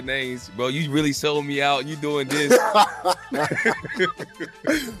type of names? Bro, you really sold me out. You doing this.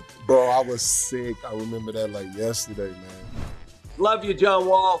 Bro, I was sick. I remember that like yesterday, man. Love you, John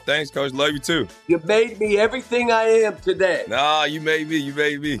Wall. Thanks, Coach. Love you, too. You made me everything I am today. Nah, you made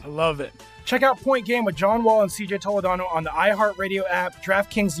me. I love it. Check out Point Game with John Wall and CJ Toledano on the iHeartRadio app,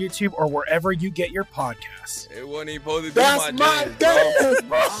 DraftKings YouTube, or wherever you get your podcasts. It wasn't even supposed to be That's my dance,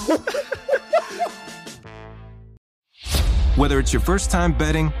 bro. Whether it's your first time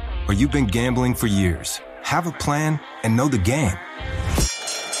betting or you've been gambling for years, have a plan and know the game.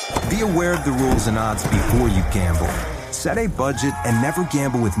 Be aware of the rules and odds before you gamble. Set a budget and never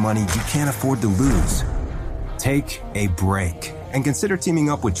gamble with money you can't afford to lose. Take a break and consider teaming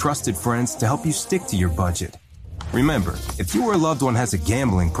up with trusted friends to help you stick to your budget. Remember, if you or a loved one has a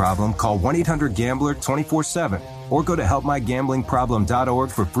gambling problem, call 1-800-GAMBLER 24/7 or go to helpmygamblingproblem.org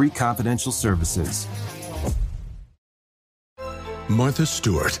for free confidential services. Martha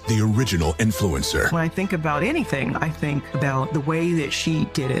Stewart, the original influencer. When I think about anything, I think about the way that she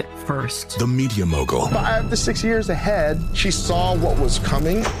did it first. The media mogul. 5 to 6 years ahead, she saw what was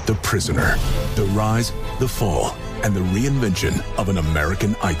coming. The prisoner. The rise, the fall, and the reinvention of an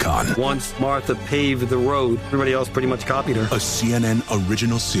American icon. Once Martha paved the road, everybody else pretty much copied her. A CNN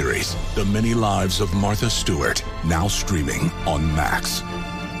original series, The Many Lives of Martha Stewart, now streaming on Max.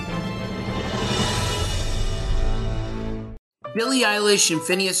 Billie Eilish and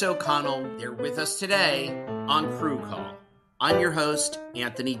Phineas O'Connell, they're with us today on Crew Call. I'm your host,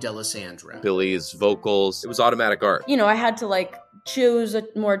 Anthony D'Alessandro. Billie's vocals, it was automatic art. You know, I had to choose a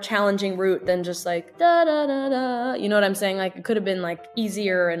more challenging route than just da da da da. You know what I'm saying? It could have been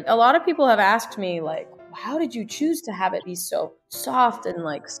easier. And a lot of people have asked me how did you choose to have it be so soft and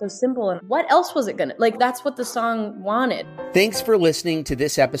so simple? And what else was it gonna that's what the song wanted. Thanks for listening to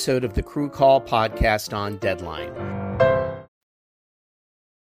this episode of the Crew Call podcast on Deadline.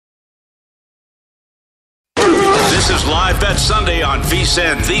 This is Live Bet Sunday on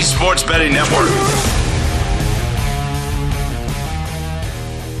VSiN, the Sports Betting Network.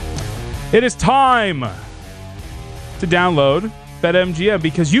 It is time to download BetMGM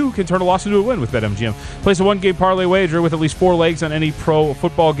because you can turn a loss into a win with BetMGM. Place a one-game parlay wager with at least 4 legs on any pro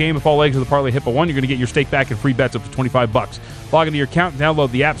football game. If all legs of the parlay hit but one, you're going to get your stake back and free bets up to $25. Log into your account and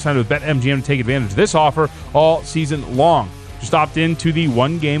download the app, sign up with BetMGM to take advantage of this offer all season long. Just opt in to the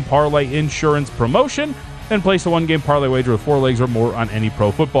one-game parlay insurance promotion and place a one-game parlay wager with 4 legs or more on any pro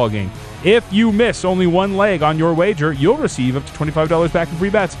football game. If you miss only one leg on your wager, you'll receive up to $25 back in free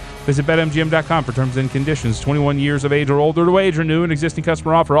bets. Visit BetMGM.com for terms and conditions. 21 years of age or older to wager. New and existing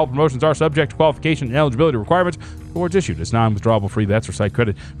customer offer. All promotions are subject to qualification and eligibility requirements. Awards issued as non-withdrawable free bets or site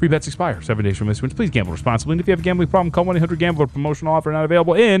credit. Free bets expire 7 days from issuance. Please gamble responsibly. And if you have a gambling problem, call 1-800-GAMBLER. Promotional offer not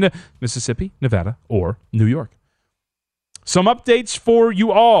available in Mississippi, Nevada, or New York. Some updates for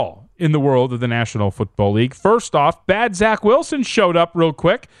you all in the world of the National Football League. First off, bad Zach Wilson showed up real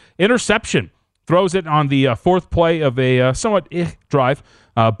quick. Interception. Throws it on the fourth play of a somewhat drive,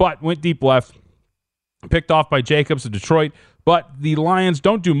 but went deep left. Picked off by Jacobs of Detroit. But the Lions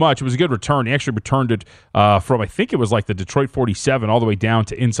don't do much. It was a good return. He actually returned it from, I think it was the Detroit 47 all the way down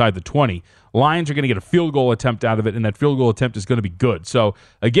to inside the 20. Lions are going to get a field goal attempt out of it, and that field goal attempt is going to be good. So,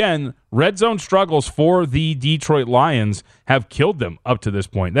 again, red zone struggles for the Detroit Lions have killed them up to this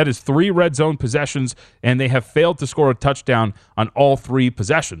point. That is 3 red zone possessions, and they have failed to score a touchdown on all 3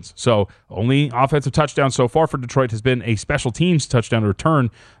 possessions. So, only offensive touchdown so far for Detroit has been a special teams touchdown return,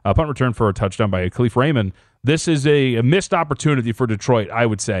 punt return for a touchdown by Khalif Raymond. This is a missed opportunity for Detroit, I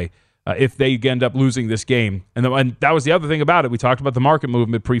would say, if they end up losing this game. And that was the other thing about it. We talked about the market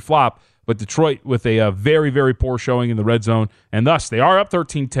movement pre-flop, but Detroit with a very, very poor showing in the red zone, and thus they are up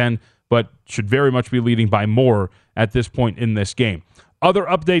 13-10, but should very much be leading by more at this point in this game. Other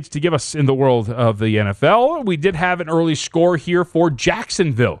updates to give us in the world of the NFL. We did have an early score here for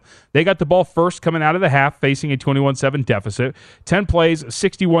Jacksonville. They got the ball first coming out of the half, facing a 21-7 deficit. 10 plays,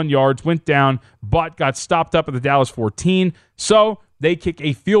 61 yards, went down, but got stopped up at the Dallas 14. So they kick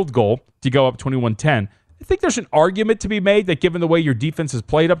a field goal to go up 21-10. I think there's an argument to be made that given the way your defense has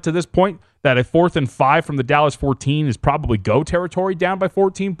played up to this point, that a 4th and 5 from the Dallas 14 is probably go territory down by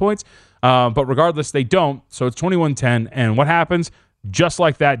 14 points. But regardless, they don't. So it's 21-10. And what happens? Just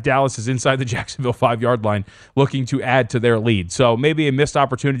like that, Dallas is inside the Jacksonville 5-yard line looking to add to their lead. So maybe a missed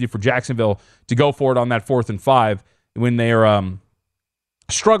opportunity for Jacksonville to go for it on that 4th and 5 when they're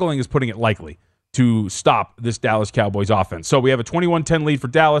struggling is putting it likely to stop this Dallas Cowboys offense. So we have a 21-10 lead for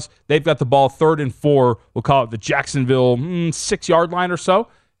Dallas. They've got the ball 3rd and 4. We'll call it the Jacksonville 6-yard line or so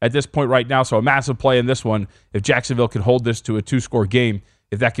at this point right now. So a massive play in this one. If Jacksonville can hold this to a 2-score game,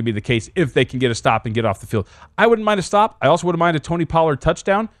 if that can be the case, if they can get a stop and get off the field. I wouldn't mind a stop. I also wouldn't mind a Tony Pollard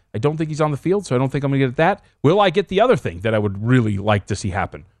touchdown. I don't think he's on the field, so I don't think I'm going to get that. Will I get the other thing that I would really like to see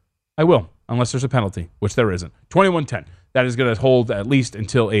happen? I will, unless there's a penalty, which there isn't. 21-10. That is going to hold at least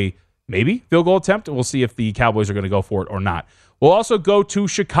until a maybe field goal attempt. We'll see if the Cowboys are going to go for it or not. We'll also go to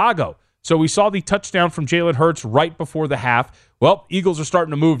Chicago. So we saw the touchdown from Jalen Hurts right before the half. Well, Eagles are starting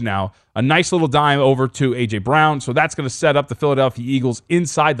to move now. A nice little dime over to A.J. Brown. So that's going to set up the Philadelphia Eagles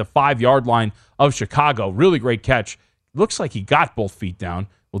inside the 5-yard line of Chicago. Really great catch. Looks like he got both feet down.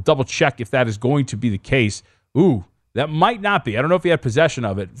 We'll double check if that is going to be the case. Ooh, that might not be. I don't know if he had possession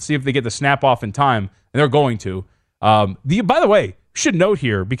of it. See if they get the snap off in time, and they're going to. By the way, should note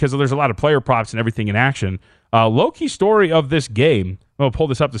here, because there's a lot of player props and everything in action, low-key story of this game. I'll pull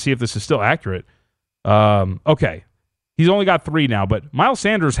this up to see if this is still accurate. Okay. He's only got 3 now, but Miles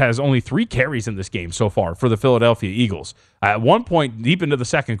Sanders has only 3 carries in this game so far for the Philadelphia Eagles. At one point, deep into the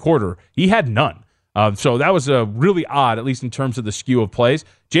second quarter, he had none. So that was really odd, at least in terms of the skew of plays.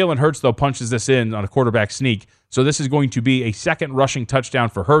 Jalen Hurts, though, punches this in on a quarterback sneak. So this is going to be a second rushing touchdown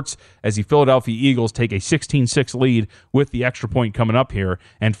for Hurts as the Philadelphia Eagles take a 16-6 lead with the extra point coming up here.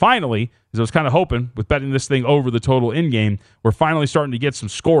 And finally, as I was kind of hoping, with betting this thing over the total in-game, we're finally starting to get some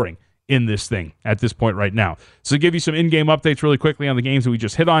scoring in this thing at this point right now. So to give you some in-game updates really quickly on the games that we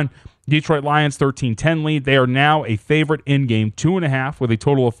just hit on, Detroit Lions 13-10 lead. They are now a favorite in-game, 2.5 with a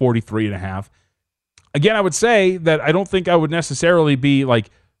total of 43.5. Again, I would say that I don't think I would necessarily be like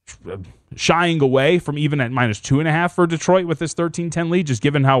shying away from even at -2.5 for Detroit with this 13-10 lead, just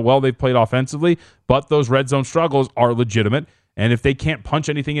given how well they've played offensively. But those red zone struggles are legitimate. And if they can't punch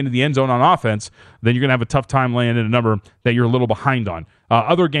anything into the end zone on offense, then you're going to have a tough time laying in a number that you're a little behind on.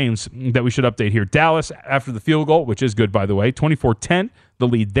 Other games that we should update here. Dallas, after the field goal, which is good, by the way, 24-10, the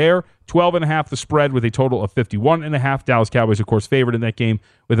lead there. 12.5 the spread with a total of 51.5. Dallas Cowboys, of course, favored in that game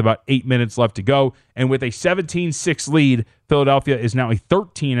with about 8 minutes left to go. And with a 17-6 lead, Philadelphia is now a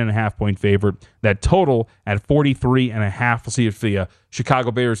 13.5-point favorite. That total at 43.5. We'll see if the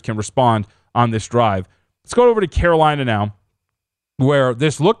Chicago Bears can respond on this drive. Let's go over to Carolina now, where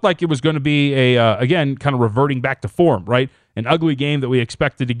this looked like it was going to be again, kind of reverting back to form, right? An ugly game that we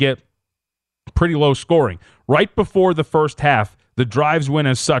expected to get pretty low scoring. Right before the first half, the drives went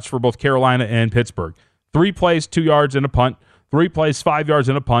as such for both Carolina and Pittsburgh. 3 plays, 2 yards and a punt. 3 plays, 5 yards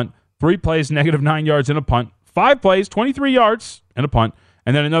and a punt. 3 plays, -9 yards and a punt. 5 plays, 23 yards and a punt.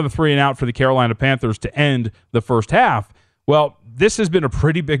 And then another 3 and out for the Carolina Panthers to end the first half. Well, this has been a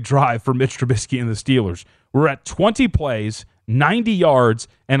pretty big drive for Mitch Trubisky and the Steelers. We're at 20 plays, 90 yards,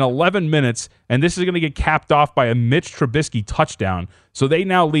 and 11 minutes, and this is going to get capped off by a Mitch Trubisky touchdown. So they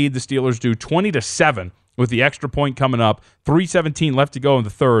now lead, the Steelers do 20-7 with the extra point coming up. 3:17 left to go in the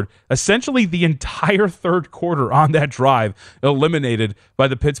third. Essentially the entire third quarter on that drive eliminated by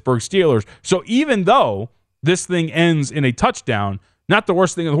the Pittsburgh Steelers. So even though this thing ends in a touchdown, not the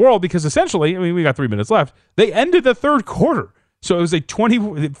worst thing in the world, because essentially, I mean, we got 3 minutes left. They ended the third quarter. So it was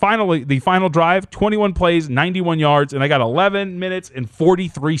the final drive, 21 plays, 91 yards, and I got 11 minutes and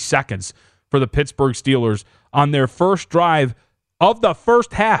 43 seconds for the Pittsburgh Steelers on their first drive of the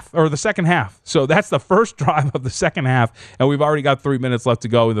first half, or the second half. So that's the first drive of the second half, and we've already got 3 minutes left to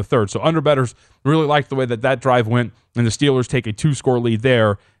go in the third. So underbettors really like the way that drive went, and the Steelers take a 2-score lead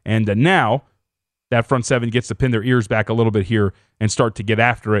there. And now that front seven gets to pin their ears back a little bit here and start to get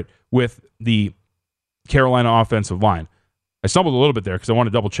after it with the Carolina offensive line. I stumbled a little bit there because I want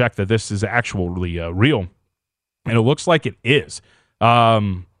to double check that this is actually real, and it looks like it is.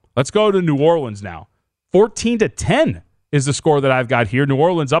 Let's go to New Orleans now. 14-10 is the score that I've got here. New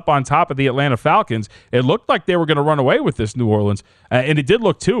Orleans up on top of the Atlanta Falcons. It looked like they were going to run away with this, New Orleans, and it did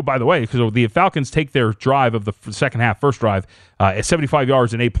look too, by the way, because the Falcons take their drive of the second half, first drive, at 75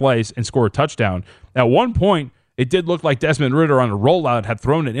 yards in 8 plays and score a touchdown. At one point, it did look like Desmond Ridder on a rollout had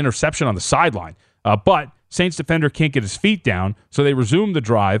thrown an interception on the sideline, but Saints defender can't get his feet down, so they resume the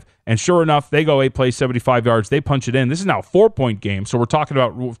drive, and sure enough, they go 8 plays, 75 yards. They punch it in. This is now a 4-point game, so we're talking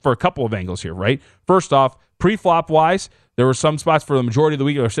about for a couple of angles here, right? First off, pre-flop-wise, there were some spots for the majority of the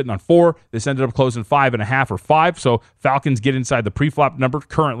week that are sitting on 4. This ended up closing 5.5 or 5, so Falcons get inside the pre-flop number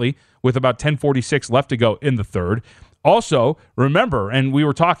currently with about 10:46 left to go in the third. Also, remember, and we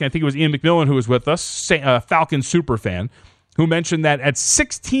were talking, I think it was Ian McMillan who was with us, Falcons super fan, who mentioned that at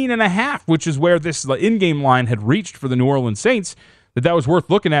 16.5, which is where this in-game line had reached for the New Orleans Saints, that was worth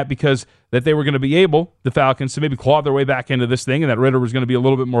looking at because that they were going to be able, the Falcons, to maybe claw their way back into this thing, and that Ridder was going to be a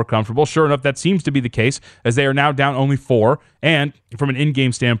little bit more comfortable. Sure enough, that seems to be the case, as they are now down only 4, and from an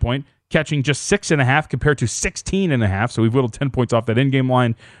in-game standpoint, catching just 6.5 compared to 16.5, so we've whittled 10 points off that in-game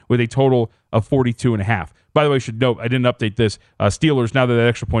line with a total of 42.5. By the way, I should note, I didn't update this. Steelers, now that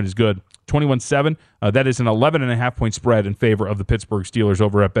extra point is good, 21-7. That is an 11.5-point spread in favor of the Pittsburgh Steelers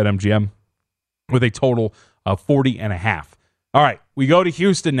over at BetMGM with a total of 40.5. All right, we go to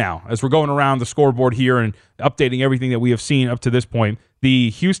Houston now as we're going around the scoreboard here and updating everything that we have seen up to this point. The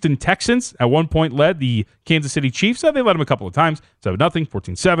Houston Texans at one point led the Kansas City Chiefs. They led them a couple of times, 7-0,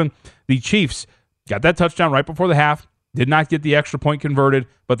 14-7. The Chiefs got that touchdown right before the half, did not get the extra point converted,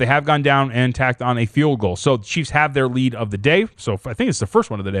 but they have gone down and tacked on a field goal. So the Chiefs have their lead of the day. So I think it's the first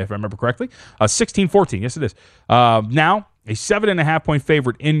one of the day, if I remember correctly. 16-14, yes it is. Now, a 7.5-point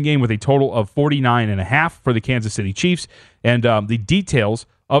favorite in-game with a total of 49.5 for the Kansas City Chiefs. And the details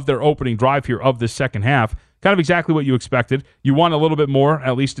of their opening drive here of this second half, kind of exactly what you expected. You want a little bit more,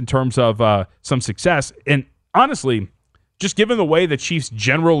 at least in terms of some success. And honestly, just given the way the Chiefs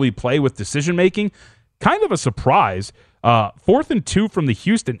generally play with decision-making, kind of a surprise. 4th and 2 from the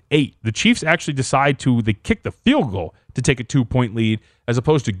Houston 8. The Chiefs actually decide to kick the field goal to take a 2-point lead as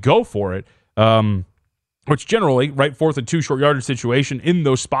opposed to go for it. Which generally, right, 4th and 2 short yardage situation in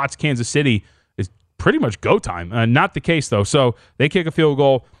those spots, Kansas City is pretty much go time. Not the case, though. So they kick a field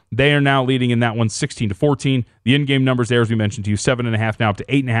goal. They are now leading in that one 16-14. The in-game numbers there, as we mentioned to you, 7.5 now up to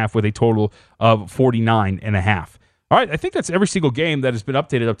 8.5 with a total of 49.5. All right, I think that's every single game that has been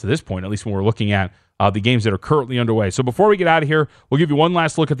updated up to this point, at least when we're looking at the games that are currently underway. So before we get out of here, we'll give you one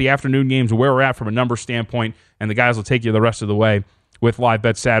last look at the afternoon games, where we're at from a number standpoint, and the guys will take you the rest of the way with Live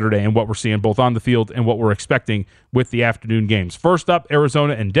Bet Saturday and what we're seeing both on the field and what we're expecting with the afternoon games. First up,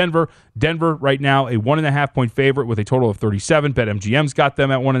 Arizona and Denver. Denver right now a 1.5-point favorite with a total of 37. BetMGM's got them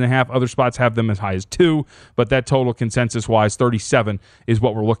at 1.5. Other spots have them as high as 2, but that total consensus-wise, 37 is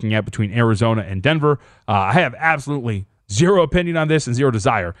what we're looking at between Arizona and Denver. I have absolutely zero opinion on this and zero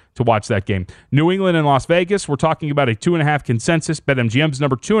desire to watch that game. New England and Las Vegas, we're talking about a 2.5 consensus. BetMGM's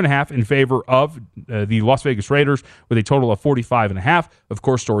number 2.5 in favor of the Las Vegas Raiders with a total of 45.5. Of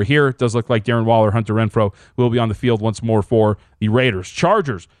course, story here, it does look like Darren Waller, Hunter Renfrow will be on the field once more for the Raiders.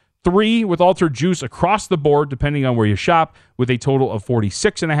 Chargers, 3 with altered juice across the board, depending on where you shop, with a total of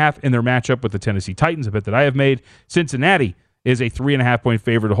 46.5 in their matchup with the Tennessee Titans, a bet that I have made. Cincinnati is a 3.5-point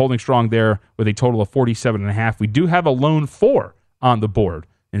favorite, holding strong there with a total of 47.5. We do have a lone 4 on the board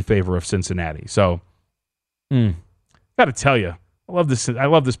in favor of Cincinnati. So, got to tell you, I love this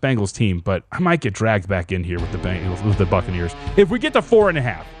Bengals team, but I might get dragged back in here with the Buccaneers. If we get to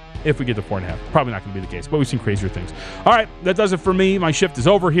 4.5, probably not going to be the case, but we've seen crazier things. All right, that does it for me. My shift is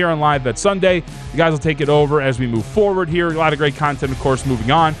over here on Live Bet Sunday. You guys will take it over as we move forward here. A lot of great content, of course,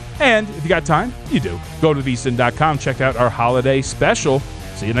 moving on. And if you got time, you do. Go to vsin.com, check out our holiday special.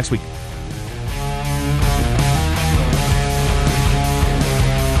 See you next week.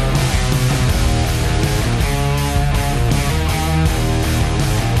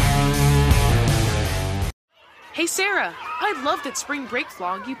 Hey Sarah, I love that spring break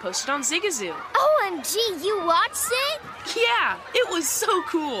vlog you posted on Zigazoo. OMG, you watched it? Yeah, it was so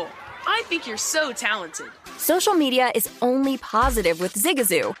cool. I think you're so talented. Social media is only positive with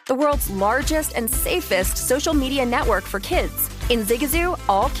Zigazoo, the world's largest and safest social media network for kids. In Zigazoo,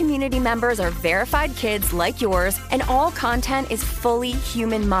 all community members are verified kids like yours, and all content is fully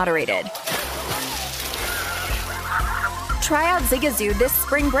human moderated. Try out Zigazoo this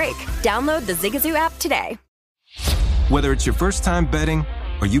spring break. Download the Zigazoo app today. Whether it's your first time betting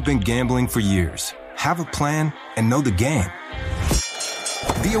or you've been gambling for years, have a plan and know the game.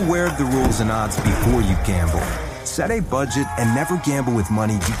 Be aware of the rules and odds before you gamble. Set a budget and never gamble with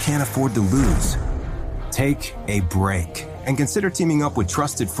money you can't afford to lose. Take a break and consider teaming up with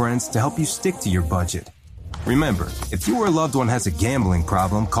trusted friends to help you stick to your budget. Remember, if you or a loved one has a gambling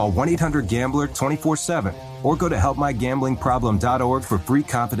problem, call 1-800-GAMBLER 24/7 or go to helpmygamblingproblem.org for free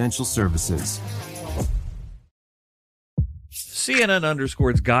confidential services.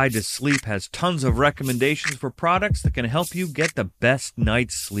 CNN_'s Guide to Sleep has tons of recommendations for products that can help you get the best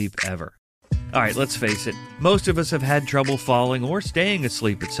night's sleep ever. All right, let's face it, most of us have had trouble falling or staying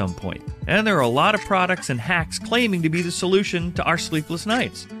asleep at some point, and there are a lot of products and hacks claiming to be the solution to our sleepless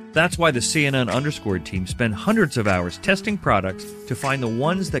nights. That's why the CNN_ team spend hundreds of hours testing products to find the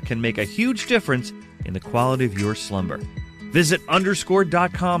ones that can make a huge difference in the quality of your slumber. Visit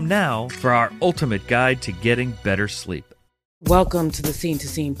underscore.com now for our ultimate guide to getting better sleep. Welcome to the Scene to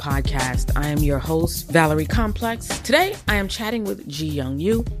Scene podcast. I am your host, Valerie Complex. Today, I am chatting with Ji Young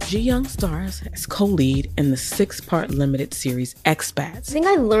Yu. Ji Young stars as co-lead in the 6-part limited series Expats. I think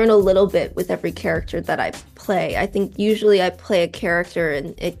I learn a little bit with every character that I play. I think usually I play a character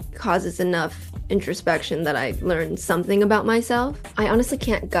and it causes enough introspection that I learn something about myself. I honestly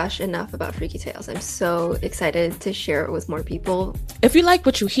can't gush enough about Freaky Tales. I'm so excited to share it with more people. If you like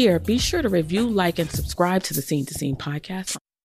what you hear, be sure to review, like, and subscribe to the Scene to Scene podcast.